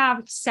anyone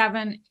have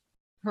 7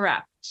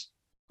 correct?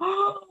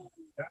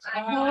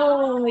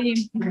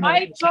 Holy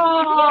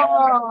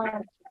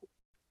Michael!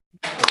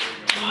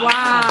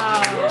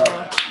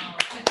 Wow,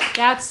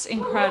 that's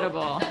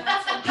incredible.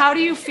 How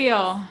do you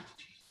feel?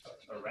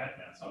 A rat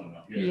nest, I don't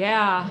know.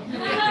 Yeah.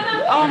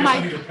 Oh my,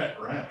 I need a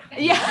pet rat.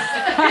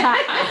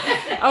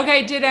 yeah.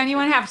 Okay, did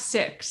anyone have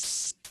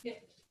 6?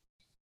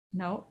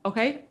 No,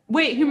 okay.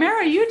 Wait,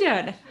 Humira, you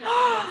did.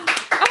 Oh my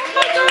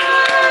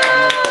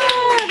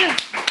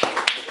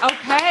God.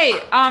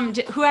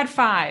 Okay, who had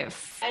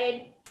 5?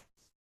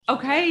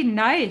 Okay,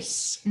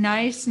 nice,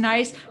 nice,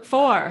 nice.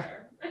 4.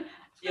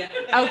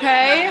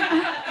 Okay,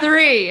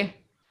 3.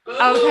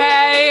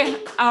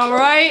 Okay, all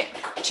right,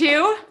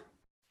 2.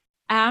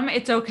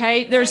 It's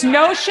okay. There's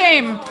no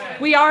shame.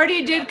 We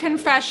already did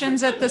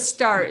confessions at the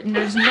start and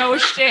there's no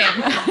shame.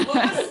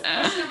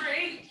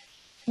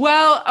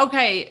 Well,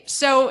 okay,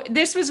 so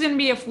this was gonna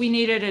be if we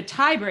needed a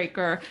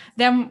tiebreaker,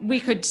 then we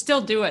could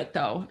still do it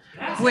though.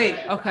 Wait,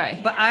 Okay.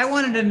 but I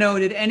wanted to know,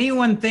 did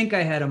anyone think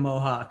I had a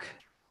mohawk?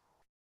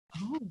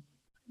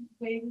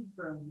 Waited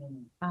for a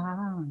minute.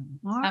 Ah,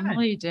 All right.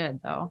 Emily did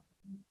though.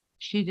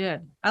 She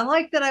did. I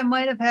like that I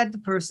might have had the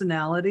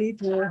personality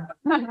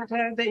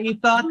that you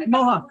thought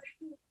mohawk.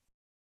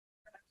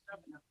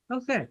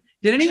 Okay.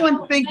 Did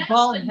anyone think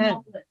bald head?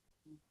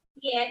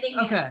 Yeah, they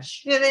Okay.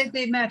 match. Yeah,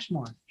 they match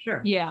more.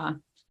 Sure. Yeah,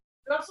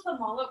 But also the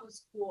mullet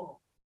was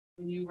cool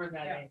when you were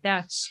that age.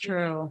 that's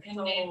true. In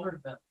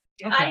Naperville.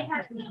 I Okay.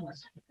 have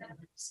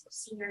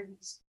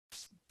series.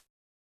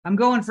 I'm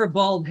going for a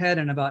bald head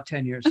in about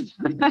 10 years.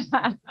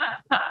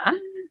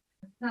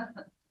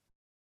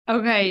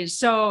 Okay,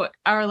 so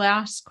our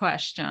last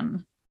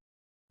question.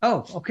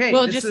 Oh, okay.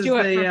 We'll This just is do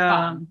it the, for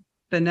fun.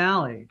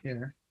 finale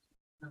here.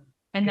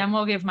 And then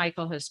we'll give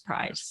Michael his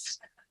prize.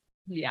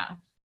 Yeah.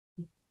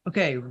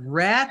 Okay,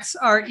 rats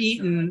are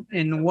eaten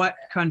in what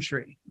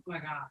country? Oh my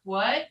God.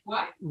 What?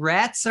 What?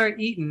 Rats are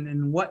eaten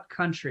in what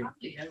country?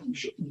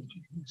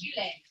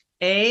 Chile.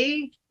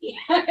 A,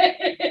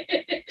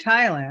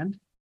 Thailand.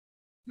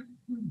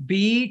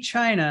 B,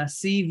 China.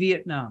 C,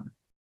 Vietnam.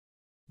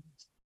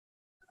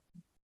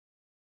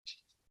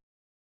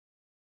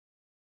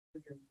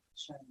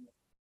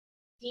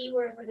 D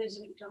word for this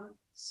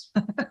McDonald's.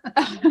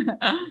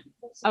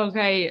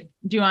 Okay,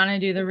 do you want to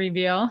do the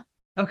reveal?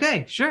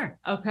 Okay, sure.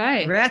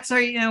 Okay, Rats are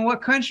eaten in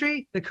what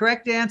country? The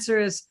correct answer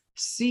is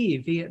C,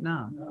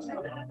 Vietnam.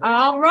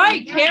 all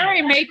right,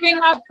 Carrie, making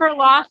up for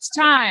lost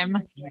time.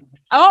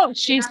 Oh,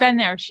 she's been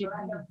there.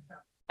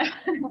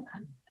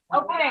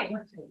 Okay,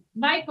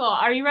 Michael,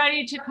 are you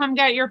ready to come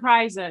get your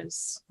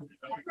prizes?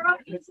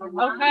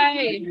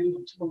 Okay.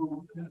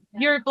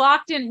 You're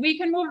blocked in. We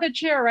can move the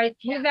chair, right?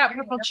 Move that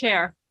purple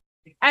chair.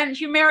 And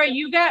Humira,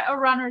 you get a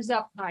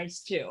runners-up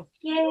prize too.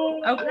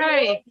 Yay.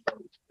 Okay.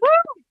 Woo!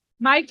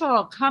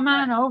 Michael, come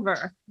on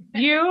over.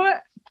 You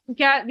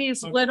get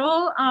these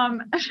little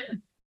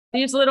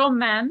these little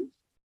men.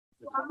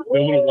 The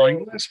little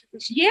wine glass.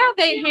 Yeah,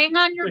 they hang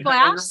on your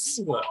glass.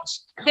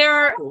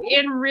 They're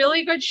in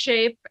really good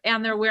shape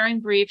and they're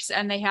wearing briefs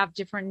and they have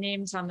different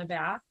names on the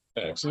back.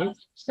 Excellent.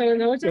 So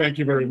those are, Thank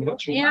you very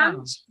much.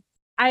 and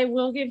I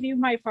will give you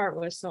my fart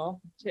whistle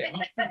too.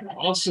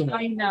 Awesome.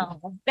 I know.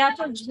 That's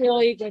a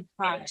really good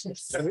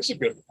practice. That is a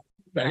good one.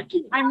 Thank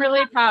you. I'm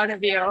really proud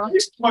of you.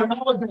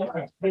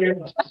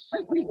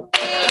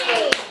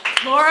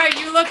 Laura,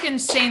 you look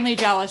insanely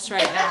jealous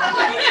right now.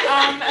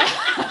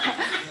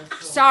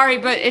 Sorry,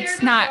 but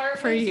it's not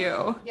for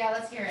you. Yeah,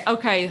 let's hear it.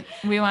 Okay,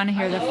 we want to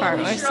hear the fart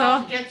We should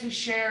all whistle. get to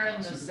share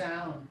in the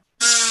sound.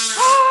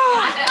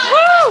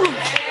 Woo!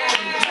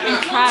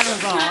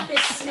 Incredible. Trumpet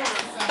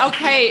sound.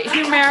 Okay,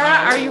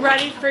 Humira, are you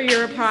ready for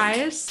your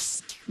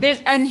prize?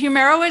 And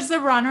Humira was the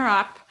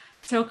runner-up,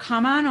 so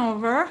come on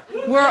over.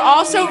 We're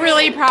also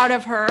really proud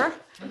of her.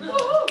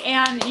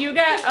 And you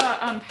get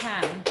a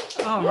pen.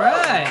 All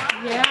right.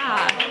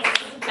 Yeah,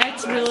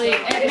 that's really,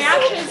 it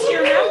matches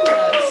your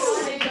necklace.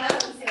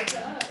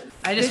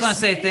 I just want to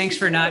say thanks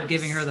for not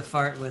giving her the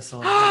fart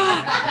whistle.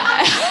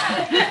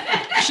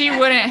 She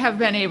wouldn't have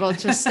been able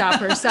to stop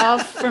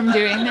herself from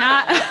doing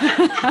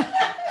that.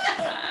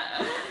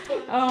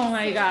 Oh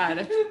my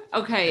God.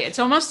 Okay, it's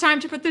almost time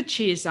to put the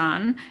cheese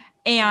on.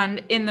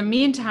 And in the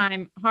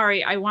meantime,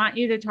 Hari, I want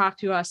you to talk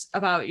to us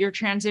about your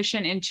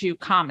transition into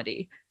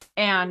comedy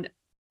and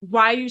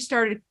why you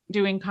started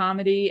doing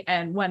comedy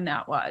and when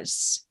that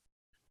was.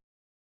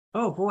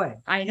 Oh, boy.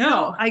 I You know,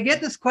 know. I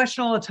get this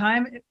question all the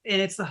time, and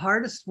it's the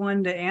hardest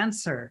one to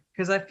answer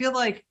because I feel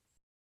like,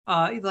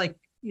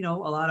 you know,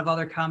 a lot of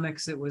other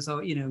comics, it was,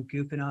 you know,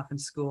 goofing off in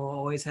school,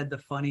 always had the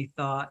funny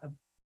thought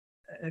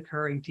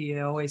occurring to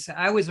you.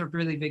 I was a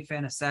really big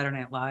fan of Saturday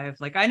Night Live.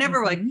 Like, I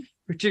never like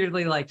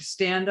particularly liked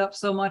stand up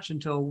so much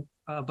until,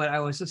 but I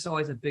was just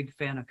always a big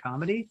fan of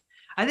comedy.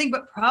 I think,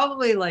 but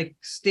probably like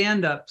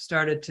stand up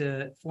started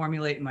to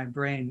formulate in my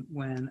brain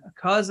when a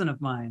cousin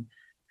of mine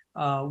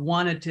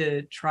wanted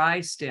to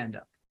try stand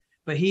up,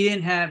 but he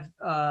didn't have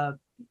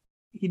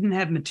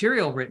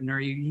material written, or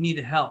he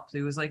needed help. So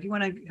he was like, you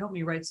want to help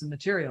me write some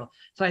material?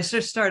 So I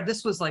just started,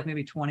 this was like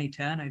maybe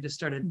 2010. I just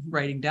started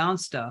writing down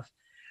stuff.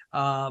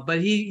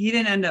 But he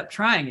didn't end up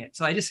trying it.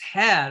 So I just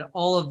had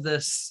all of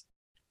this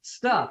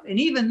stuff. And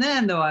even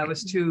then, though, I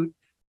was too,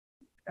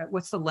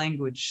 what's the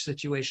language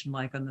situation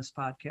like on this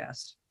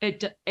podcast?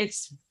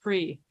 It's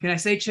free. Can I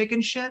say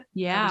chicken shit?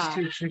 Yeah. That was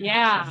too chicken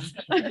Yeah. shit.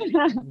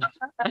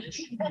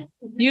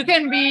 You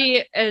can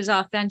be as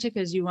authentic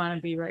as you want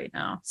to be right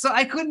now. So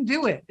I couldn't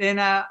do it. And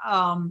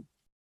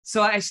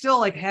so I still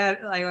like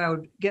I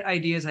would get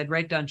ideas, I'd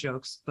write down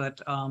jokes, but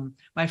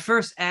my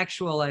first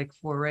actual like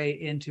foray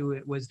into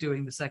it was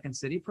doing the Second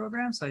City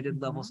program. So I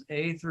did levels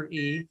A through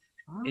E,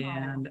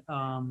 and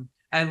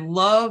I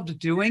loved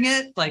doing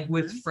it like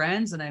with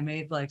friends, and I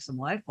made like some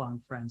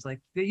lifelong friends. Like,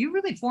 you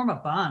really form a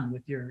bond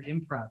with your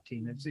improv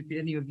team. If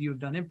any of you have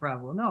done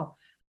improv, will know.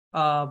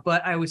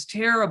 But I was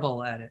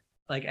terrible at it.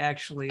 Like,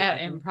 actually At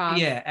improv?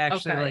 Yeah,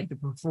 actually, Okay. like the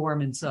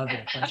performance of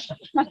it.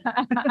 Like,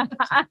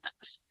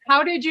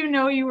 How did you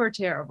know you were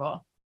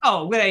terrible?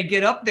 oh, when I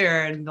get up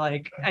there and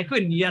like I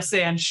couldn't yes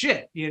and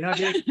shit, you know,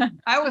 like,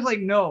 I was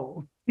like,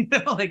 no, you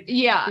know, like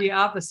Yeah. the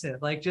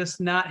opposite, like just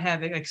not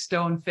having like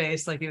stone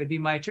face, like it would be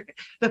my trick.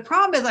 The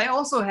problem is I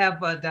also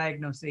have a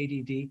diagnosed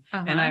ADD,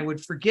 and I would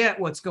forget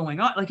what's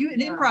going on. Like, you in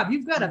improv,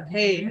 you've got to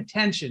pay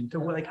attention to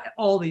like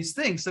all these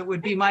things. So it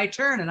would be my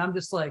turn, and I'm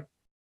just like,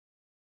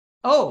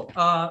 oh,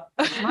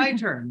 it's my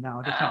turn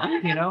now to talk,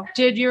 you know?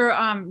 Did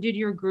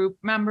your group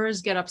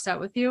members get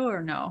upset with you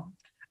or no?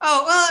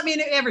 Oh, well, I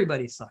mean,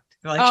 everybody sucked.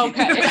 Like,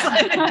 Okay. it was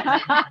like,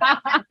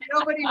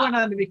 nobody went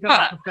on to become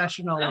a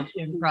professional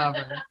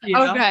improver, you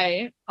know?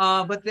 Okay.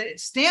 But the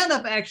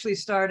stand-up actually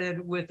started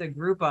with a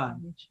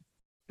Groupon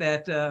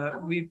that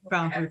we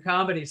found through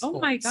comedy schools. Oh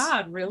my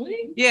God,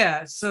 really?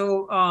 Yeah,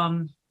 so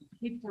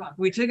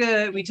we took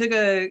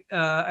a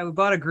I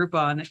bought a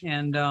Groupon,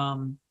 and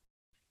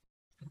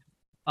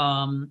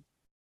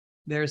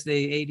there's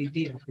the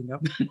ADD opening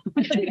up.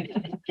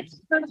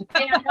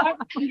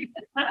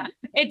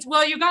 It's,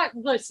 well,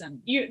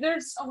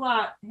 there's a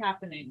lot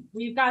happening.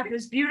 We've got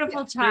this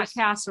beautiful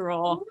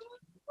casserole.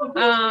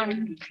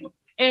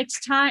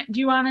 It's time. Do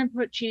you want to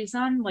put cheese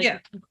on? Like, Yeah.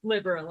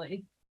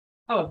 liberally.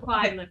 Oh,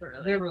 Apply okay.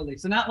 liberally. Literally.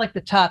 So not like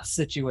the tots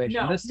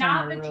situation. No, This not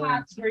time the we're really-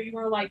 tots where you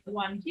were like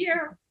one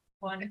here,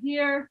 one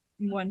here,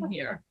 one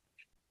here.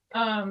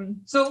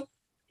 So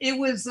it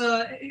was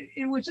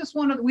just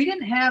one of, we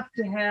didn't have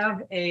to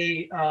have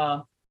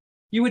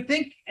you would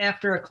think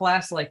after a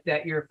class like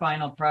that, your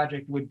final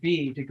project would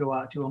be to go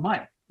out to a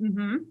mic.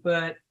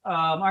 But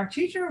our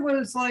teacher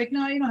was like,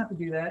 no, you don't have to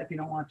do that if you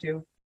don't want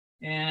to.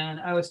 And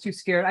I was too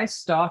scared. I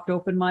stalked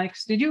open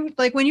mics. Did you,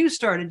 like, when you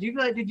started,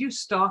 did you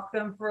stalk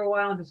them for a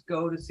while and just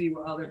go to see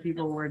what other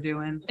people were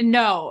doing?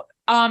 No,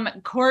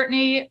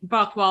 Courtney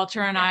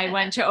Buckwalter and I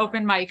went to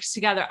open mics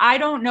together. I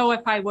don't know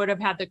if I would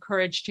have had the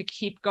courage to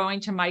keep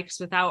going to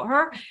mics without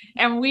her.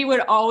 And we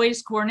would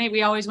always coordinate.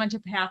 We always went to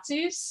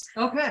Patsy's.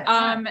 Okay.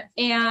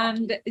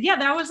 And yeah,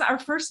 that was our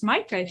first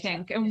mic, I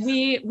think. And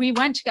we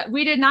went to,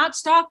 we did not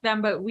stalk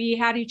them, but we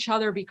had each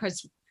other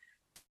because,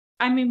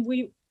 I mean,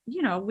 we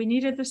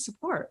needed the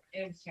support.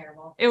 It was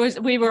terrible.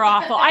 We were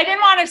awful. I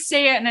didn't want to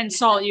say it and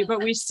insult you,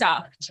 but we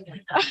sucked.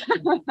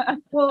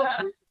 Well,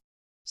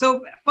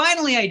 so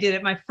finally I did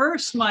it. My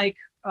first mic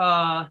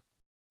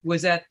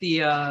was at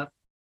the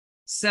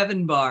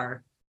 7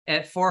 Bar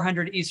at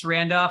 400 East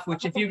Randolph,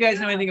 which, if you guys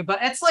know anything about,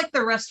 it's like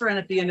the restaurant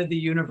at the end of the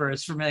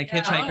universe from like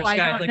Hitchhiker's I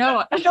Guide. don't Like,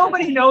 know.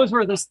 nobody knows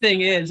where this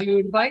thing is. You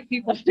invite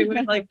people to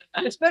it, like,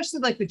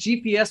 especially like the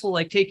GPS will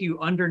like take you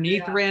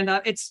underneath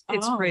Randolph. It's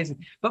crazy.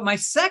 But my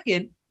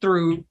second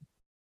through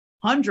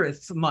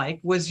 100th mic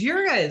was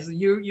yours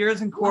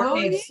and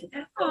Courtney's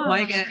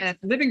mic at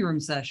living room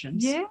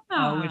sessions. Yeah.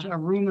 Which a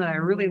room that I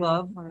really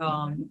love,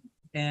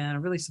 and a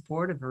really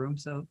supportive room.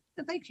 So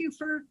thank you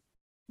for,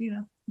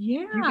 you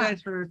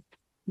guys had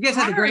one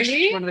of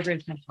the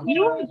greatest.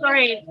 You were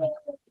great.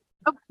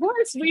 Of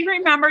course, we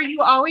remember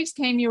you always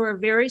came. You were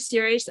very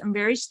serious and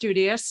very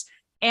studious.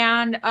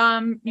 And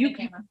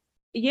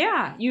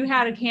you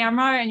had a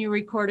camera and you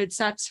recorded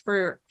sets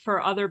for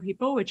other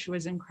people, which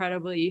was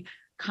incredibly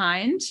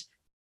kind.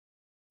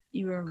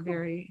 You were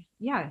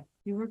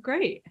you were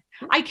great.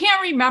 I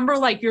can't remember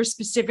like your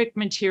specific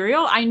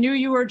material. I knew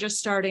you were just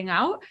starting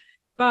out,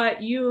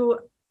 but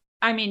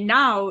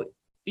now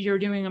you're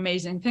doing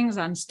amazing things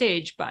on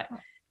stage, but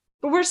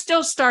we're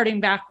still starting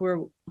back where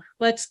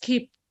let's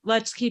keep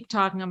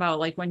talking about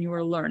like when you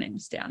were learning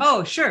stand.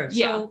 Oh, sure.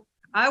 Yeah. So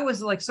I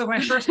was like, my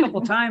first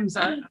couple times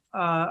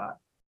I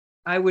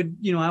would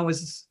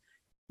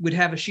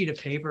have a sheet of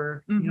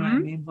paper, you know what I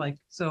mean? Like,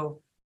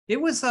 so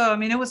it was,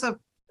 it was a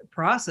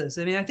process.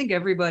 I mean, I think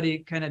everybody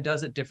kind of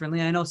does it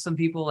differently. I know some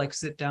people like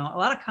sit down, a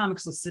lot of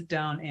comics will sit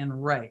down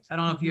and write. I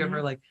don't know if you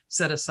ever like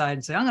set aside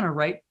and say, I'm going to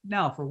write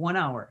now for 1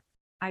 hour.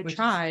 I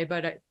try,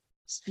 but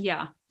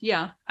yeah.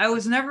 I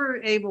was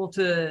never able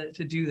to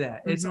do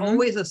that. It's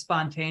always a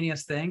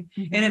spontaneous thing.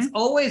 And it's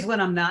always when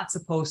I'm not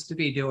supposed to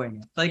be doing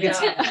it. Like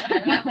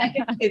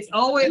it's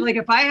always like,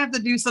 if I have to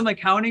do some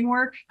accounting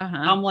work,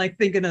 I'm like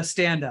thinking of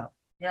stand up.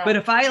 Yeah. But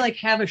if I like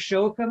have a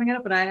show coming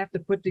up and I have to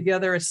put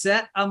together a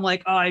set, I'm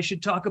like, oh, I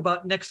should talk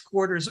about next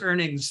quarter's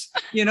earnings.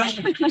 I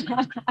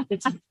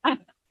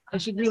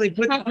should really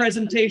put the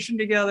presentation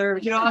together.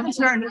 I'm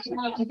starting to,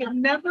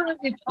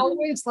 it's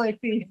always like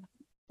the,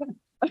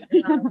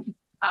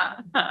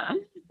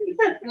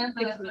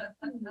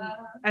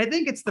 I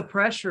think it's the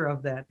pressure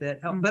of that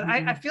helped, but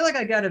I feel like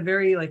I got a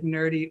very like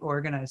nerdy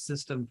organized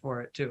system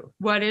for it too.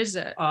 What is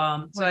it?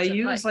 So I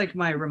use like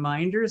my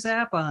reminders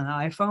app on an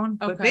iPhone,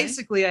 but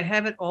basically I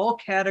have it all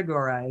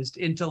categorized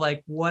into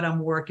like what I'm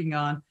working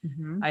on.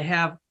 I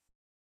have,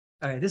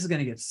 all right, this is going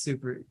to get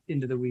super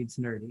into the weeds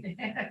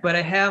nerdy, but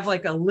I have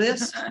like a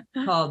list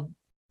called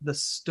the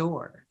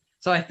store.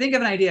 So I think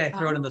of an idea, I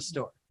throw it in the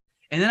store.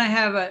 And then I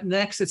have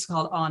next, it's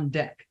called on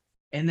deck.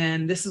 And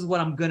then this is what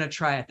I'm going to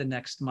try at the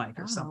next mic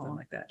or something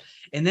like that.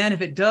 And then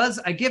if it does,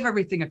 I give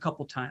everything a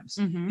couple times.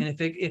 And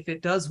if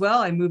it does well,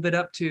 I move it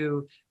up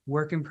to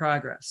work in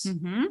progress.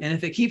 And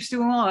if it keeps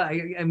doing well,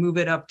 I move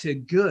it up to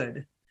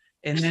good.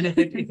 And then if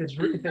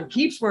it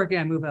keeps working,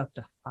 I move up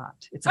to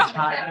hot. It's a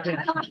hot.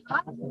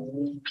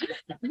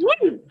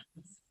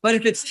 But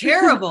if it's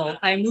terrible,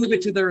 I move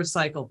it to the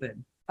recycle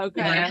bin.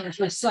 Okay. And I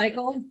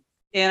recycle.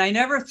 And I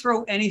never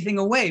throw anything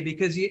away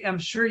because I'm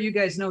sure you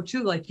guys know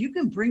too, like you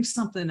can bring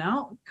something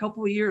out a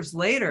couple of years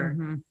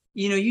later,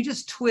 you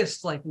just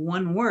twist like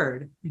one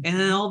word and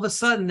then all of a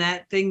sudden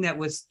that thing that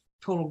was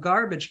total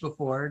garbage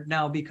before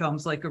now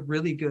becomes like a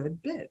really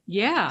good bit.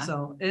 Yeah.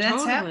 So, and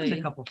that's happened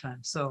a couple of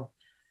times. So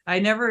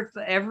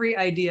every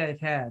idea I've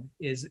had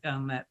is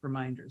on that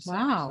reminders.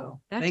 Wow.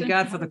 So thank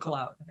God for the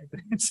cloud.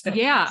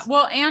 Yeah.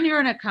 Well, and you're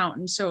an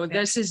accountant, so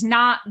this is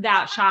not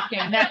that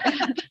shocking.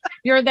 That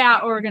you're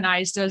that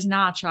organized does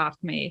not shock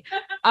me.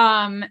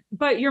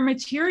 But your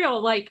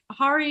material, like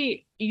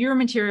Hari, your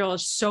material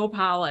is so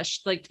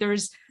polished. Like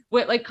there's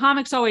what like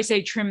comics always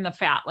say, trim the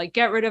fat, like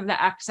get rid of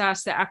the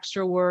excess, the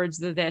extra words,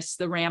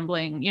 the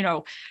rambling,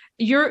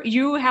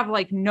 you have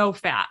like no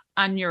fat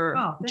on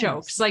your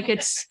jokes. Like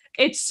it's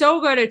so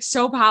good. It's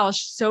so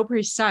polished, so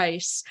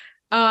precise.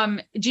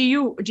 Do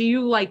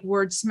you like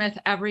wordsmith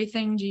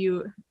everything?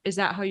 Is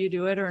that how you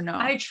do it or no?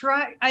 I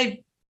try.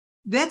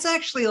 That's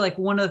actually like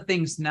one of the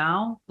things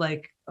now,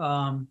 like,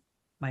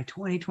 my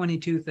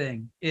 2022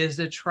 thing is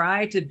to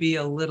try to be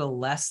a little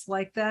less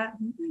like that.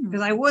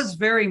 Because I was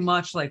very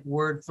much like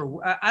word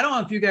for, I don't know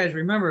if you guys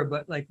remember,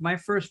 but like my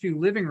first few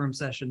living room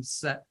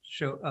sessions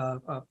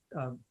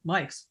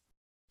mics,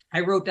 I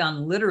wrote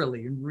down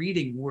literally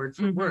reading word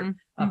for word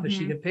off a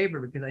sheet of paper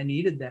because I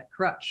needed that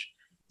crutch.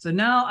 So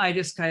now I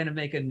just kind of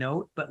make a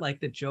note, but like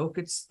the joke,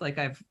 it's like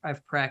I've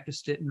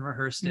practiced it and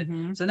rehearsed it.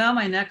 So now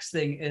my next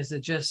thing is to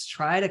just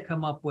try to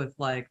come up with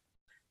like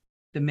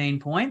the main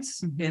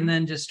points and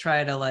then just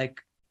try to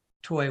like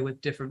toy with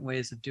different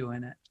ways of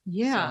doing it.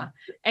 Yeah.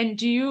 And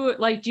do you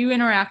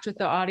interact with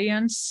the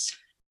audience?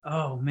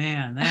 Oh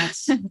man,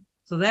 that's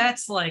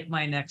like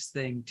my next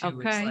thing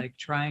too. It's like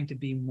trying to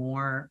be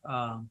more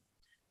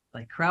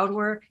like crowd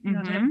work, you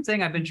know, type of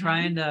thing. I've been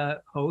trying to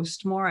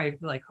host more. I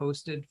like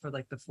hosted for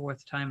like the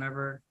 4th time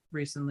ever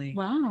recently.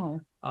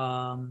 Wow.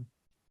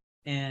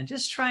 And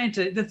just trying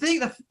to the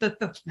thing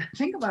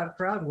about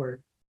crowd work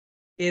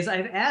is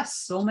I've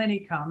asked so many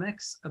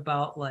comics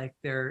about like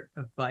their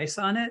advice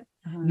on it.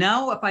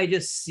 Now, if I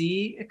just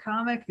see a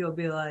comic, he'll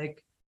be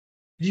like,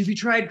 have you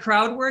tried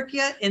crowd work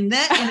yet? And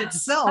that in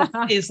itself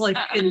is like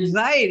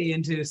anxiety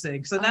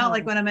inducing. So now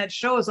like when I'm at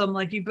shows, I'm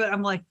like,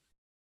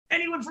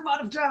 anyone from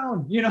out of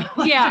town, you know?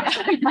 Yeah.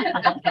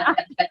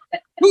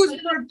 Whose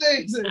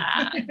birthday is it?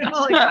 You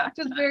know, like,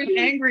 just very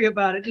angry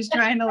about it, just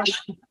trying to like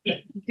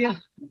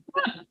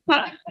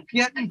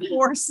get and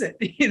force it,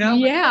 you know?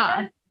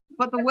 Yeah.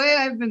 But the way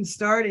I've been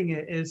starting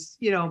it is,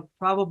 you know,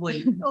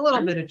 probably a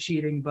little bit of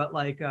cheating, but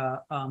like,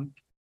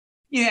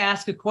 you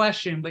ask a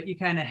question, but you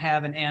kind of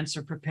have an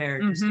answer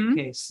prepared just in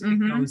case it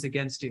goes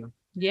against you.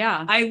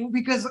 Yeah.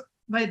 Because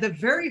the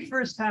very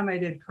first time I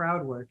did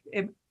crowd work,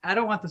 I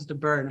don't want this to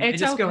burn.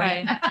 It's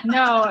okay.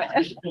 No,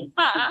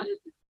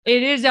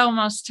 it is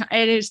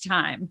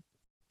time.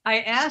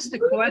 I asked a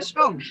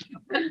question.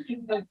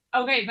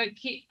 Okay, but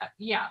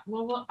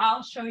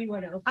I'll show you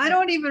what else. I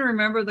don't even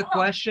remember the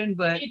question,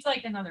 but It's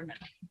like another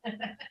minute.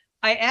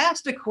 I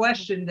asked a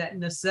question that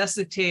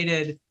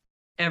necessitated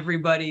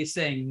everybody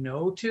saying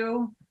no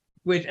to,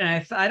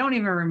 and I don't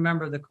even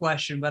remember the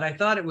question, but I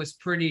thought it was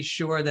pretty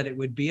sure that it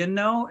would be a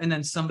no. And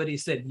then somebody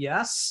said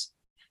yes.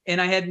 And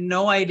I had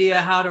no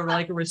idea how to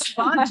like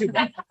respond to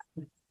it.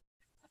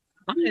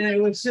 And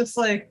it was just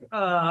like,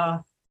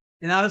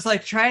 and I was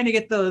like trying to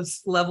get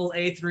those level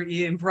A through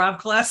E improv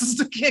classes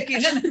to kick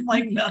in, and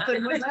like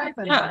nothing was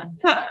happening.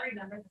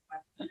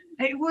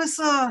 It was,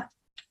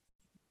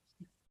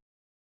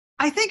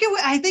 I think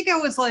I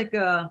was like,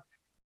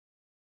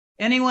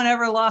 anyone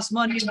ever lost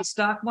money in the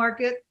stock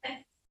market?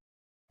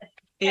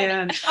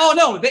 And oh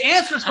no, the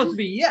answer is supposed to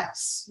be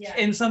yes. Yeah.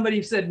 And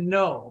somebody said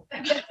no.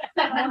 And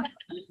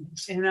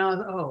I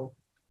was,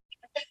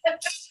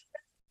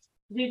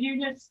 Did you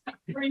just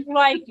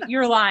like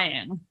you're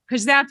lying?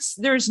 Because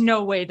there's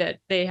no way that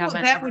they well,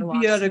 haven't. that ever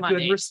would be lost a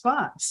money. good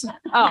response.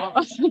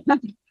 Oh.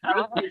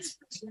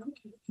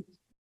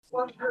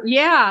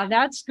 Yeah,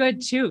 that's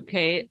good too,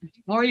 Kate.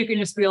 Or you can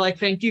just be like,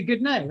 thank you,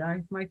 good night.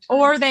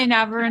 Or they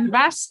never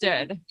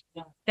invested.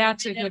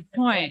 That's a good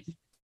point.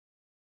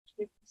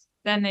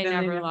 Then they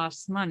never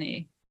lost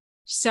money.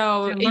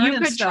 So You're you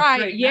learning could stuff try,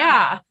 right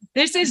yeah,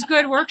 this is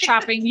good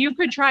workshopping. You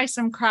could try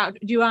some crowd.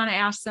 Do you want to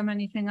ask them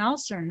anything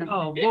else or no?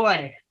 Oh,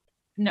 boy.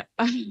 No.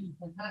 Oh,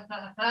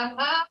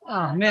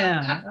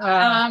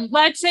 man.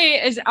 Let's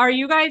say, are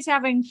you guys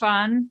having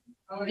fun?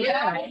 Oh,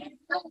 yeah.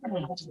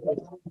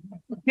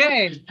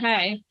 Okay,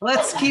 Okay.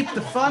 let's keep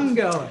the fun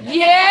going.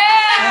 Yeah.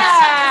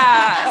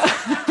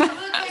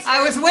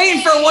 I was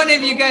waiting for one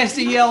of you guys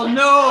to yell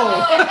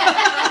no.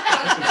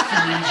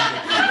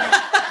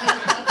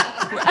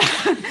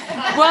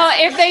 Well,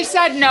 if they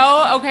said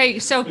no, okay,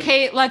 so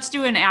Kate, let's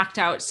do an act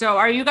out. So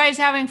are you guys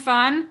having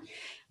fun?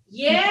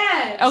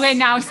 Yes. Okay,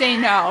 now say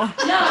no.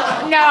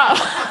 No. No.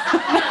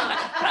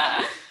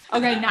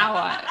 Okay, now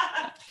what?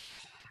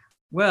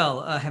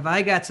 Well, have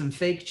I got some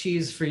fake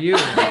cheese for you?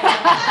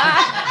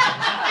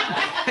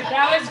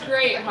 That was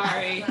great,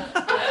 Hari.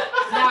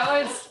 That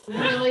was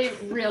really,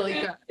 really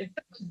good.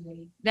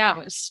 That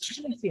was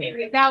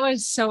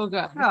so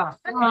good. Oh,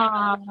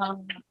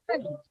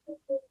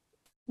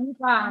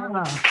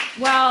 Wow.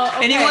 Well,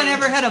 okay. anyone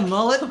ever had a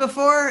mullet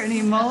before?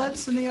 Any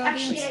mullets in the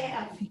Actually, audience? I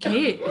have.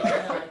 Kate.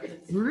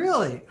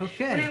 Really?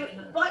 Okay.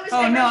 I was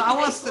Oh, no, I I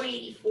want was the-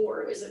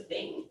 84, it was a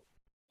thing.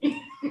 You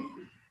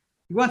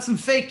want some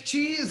fake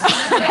cheese?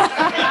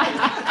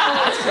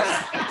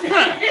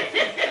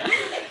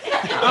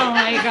 Oh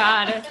my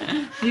God.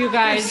 You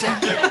guys.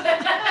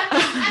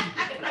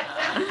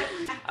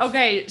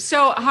 Okay,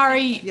 so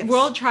Hari, Yes.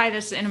 we'll try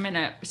this in a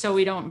minute so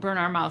we don't burn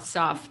our mouths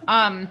off.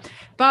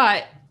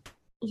 But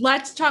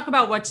let's talk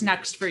about what's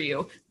next for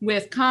you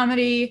with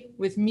comedy,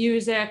 with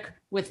music,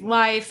 with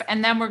life,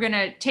 and then we're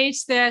gonna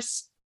taste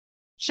this,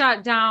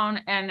 shut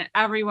down, and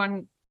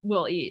everyone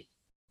will eat.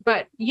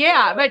 But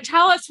yeah, but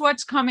tell us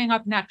what's coming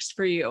up next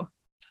for you.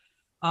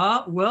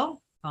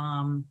 Well,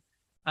 I'm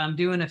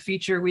doing a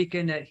feature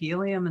weekend at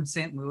Helium in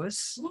St.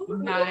 Louis.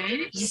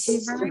 Nice. Thank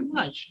you very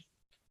much.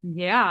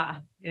 Yeah.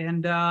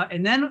 And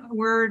then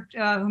we're,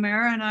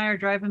 Humira and I are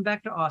driving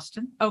back to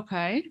Austin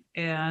Okay.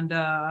 and,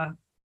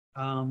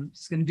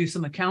 just gonna do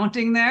some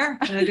accounting there.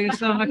 Gonna do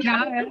some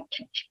accounting.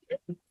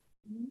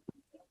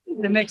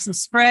 To make some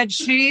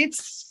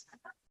spreadsheets.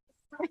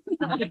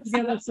 Put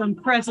together some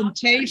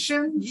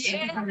presentations.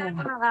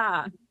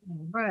 Yeah.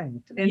 Right.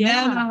 And then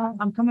Yeah.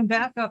 I'm coming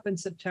back up in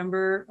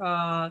September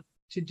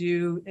to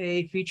do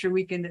a feature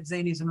weekend at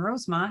Zanies in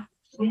Rosemont,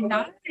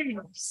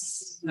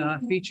 Nice.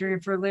 featuring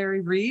for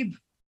Larry Reeb,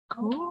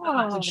 Cool.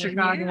 a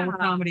Chicago Yeah.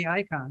 comedy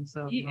icon.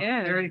 So He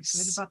very is.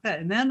 excited about that.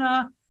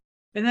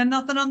 And then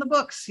nothing on the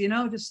books,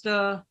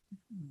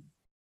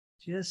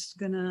 just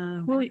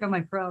gonna work on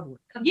my crowd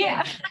work.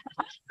 Yeah.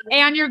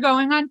 And you're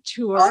going on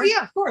tour. Oh,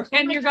 yeah, of course.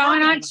 And you're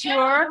going on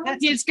tour.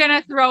 That's- He's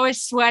gonna throw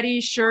his sweaty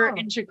shirt Oh,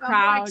 into I'm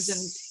crowds and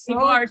so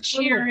people are cool.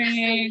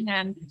 cheering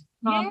and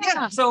Yeah,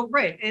 yeah. so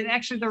right, and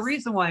actually the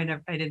reason why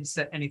I didn't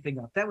set anything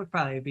up, that would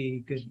probably be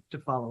good to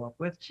follow up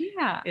with,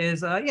 Yeah.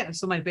 is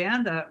so my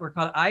band, we're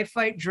called I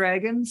Fight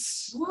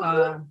Dragons.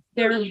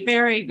 They're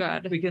very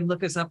good. We can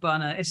look us up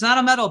on it's not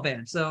a metal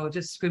band, so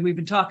just because we've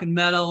been talking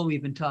metal,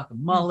 we've been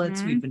talking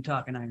mullets, Mhm. we've been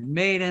talking Iron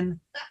Maiden.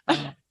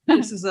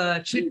 This is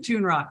a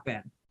chiptune rock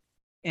band.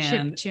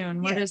 And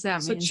Chiptune. What yeah, does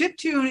that so mean?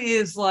 chiptune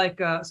is like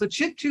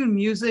chiptune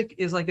music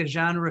is like a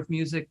genre of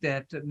music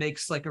that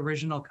makes like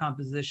original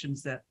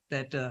compositions that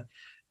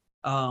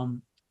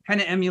kind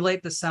of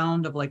emulate the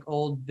sound of like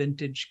old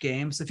vintage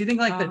games. So if you think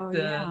like Oh,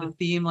 yeah. the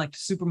theme like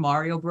Super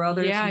Mario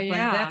Brothers, Yeah, you play,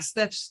 yeah.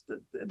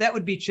 that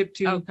would be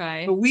chiptune.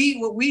 Okay. But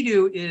what we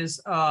do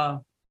is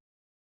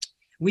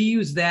we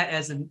use that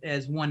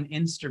as one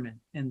instrument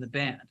in the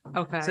band.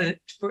 Okay.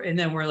 And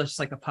then we're just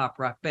like a pop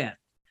rock band.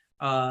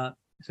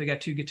 So we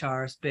got two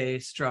guitars,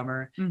 bass,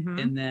 drummer,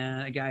 Mhm. and then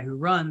a guy who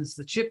runs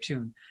the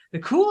chiptune. The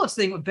coolest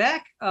thing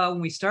back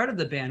when we started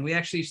the band, we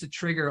actually used to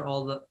trigger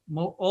all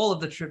of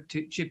the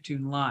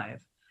chiptune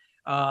live,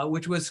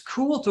 which was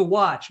cool to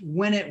watch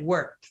when it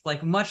worked.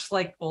 Like much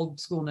like old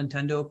school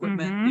Nintendo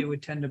equipment, Mhm. it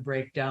would tend to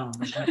break down.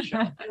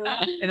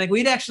 And like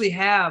we'd actually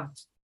have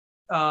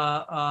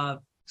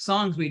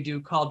songs we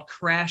do called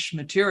crash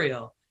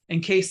material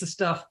in case the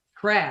stuff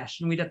crashed,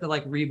 and we'd have to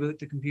like reboot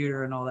the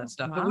computer and all that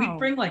stuff. But we'd Wow.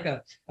 bring like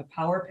a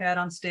power pad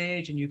on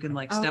stage and you can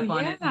like step Oh,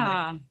 on it. And, like,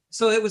 yeah.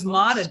 so it was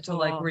modded to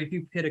like Cool. where if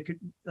you hit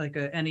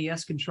a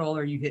NES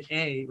controller, you hit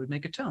A, it would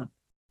make a tone.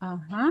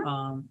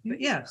 Uh-huh.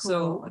 But yeah,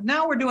 so Cool.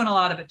 now we're doing a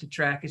lot of it to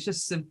track. It's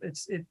just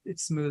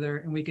it's smoother,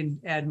 and we can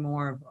add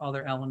more of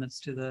other elements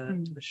to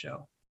the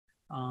show.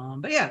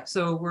 But yeah,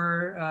 so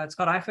we're it's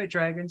called I Fight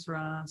Dragons. We're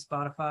on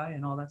Spotify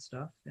and all that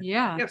stuff.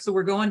 Yeah. Yeah, so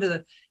we're going to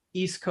the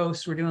East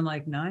Coast. We're doing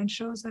like 9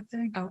 shows, I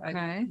think. Okay.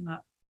 I'm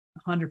not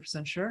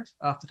 100% sure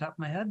off the top of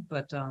my head,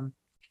 but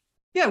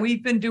yeah,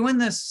 we've been doing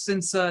this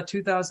since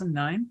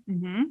 2009,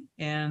 Mm-hmm.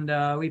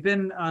 and we've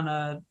been on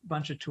a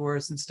bunch of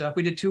tours and stuff.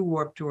 We did 2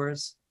 Warped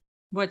tours.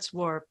 What's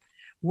Warp?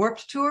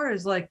 Warped tour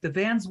is like the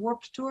band's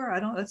Warped tour.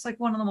 That's like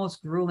one of the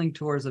most grueling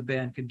tours a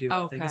band could do.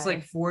 I think it's Okay.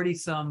 like 40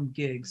 some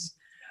gigs.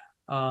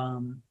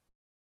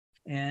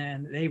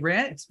 And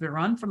it's been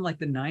run from like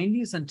the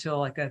 90s until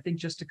like I think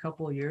just a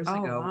couple of years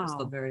Oh, ago was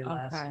the wow. very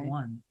last Okay.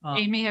 one.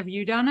 Amy, have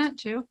you done it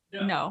too?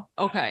 No. No.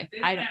 Okay.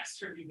 I don't.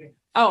 don't.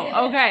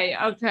 Oh, okay.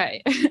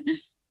 Okay.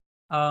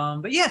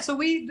 But yeah, so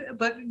we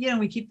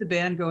keep the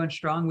band going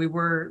strong. We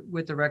were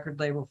with the record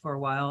label for a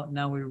while.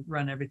 Now we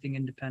run everything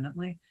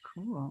independently.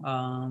 Cool.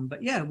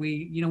 But yeah,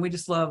 we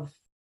just love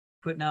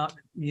putting out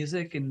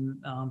music, and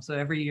so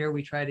every year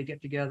we try to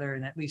get together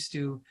and at least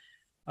do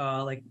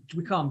like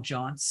we call them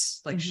jaunts,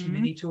 like Mhm.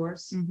 mini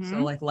tours. So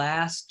Mhm. like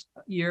last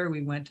year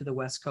we went to the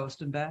West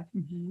Coast and back,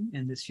 Mhm.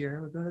 and this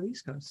year we'll go to the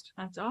East Coast.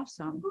 That's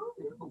awesome.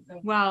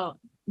 Well,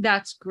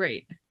 that's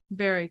great.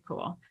 Very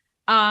cool.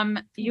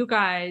 You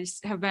guys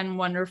have been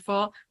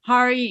wonderful.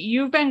 Hari,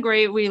 you've been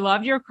great. We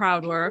love your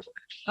crowd work.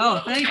 Oh,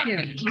 thank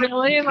you.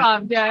 Really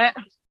loved it.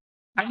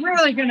 I'm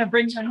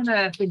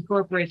gonna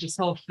incorporate this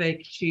whole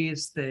fake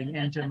cheese thing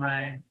into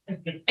my, but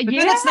then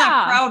it's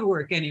not crowd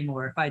work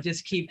anymore if I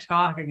just keep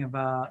talking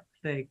about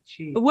fake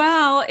cheese.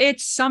 Well,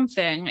 it's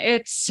something.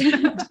 It's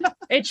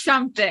it's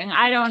something.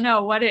 I don't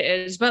know what it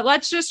is, but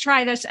let's just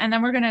try this and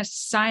then we're gonna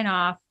sign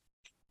off.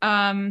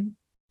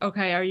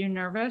 Okay, are you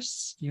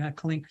nervous? You want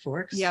clink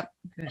forks? Yep.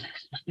 Okay.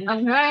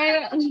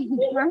 Okay.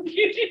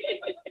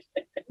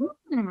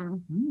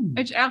 Mm.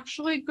 It's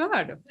actually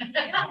good.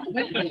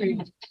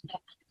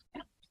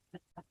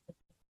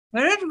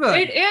 That is good.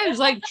 It is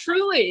like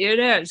truly it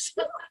is.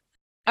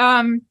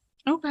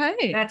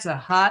 Okay. That's a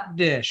hot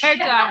dish.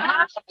 It's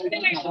a-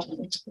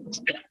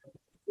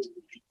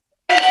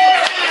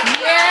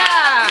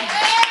 Yeah.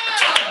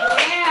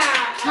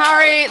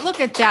 Hari, look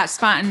at that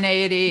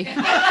spontaneity.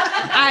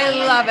 I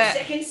love it.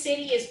 Second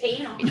City is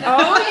paying off.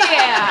 Oh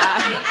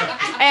yeah.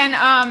 And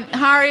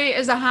Hari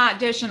is a hot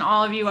dish and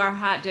all of you are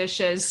hot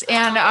dishes.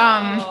 And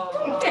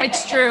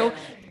it's true.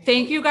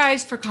 Thank you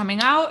guys for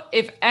coming out.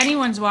 If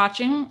anyone's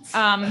watching,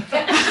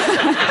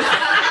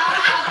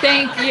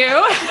 thank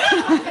you.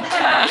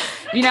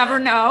 You never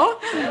know.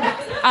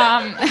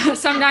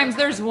 Sometimes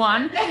there's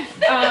one.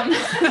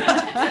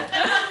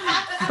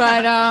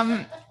 But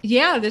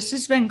yeah, this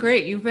has been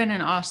great. You've been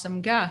an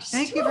awesome guest.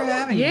 Thank you for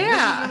having me.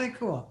 Yeah. This is really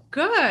cool.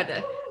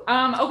 Good.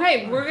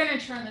 Okay, we're gonna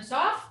turn this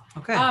off.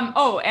 Okay.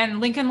 Oh, and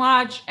Lincoln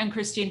Lodge and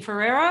Christine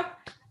Ferreira.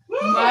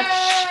 Much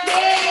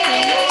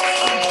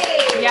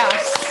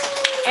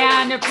yes.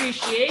 And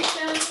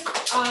appreciation.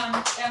 And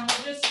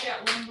we'll just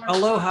get one more.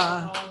 Aloha.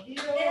 shot of all of you.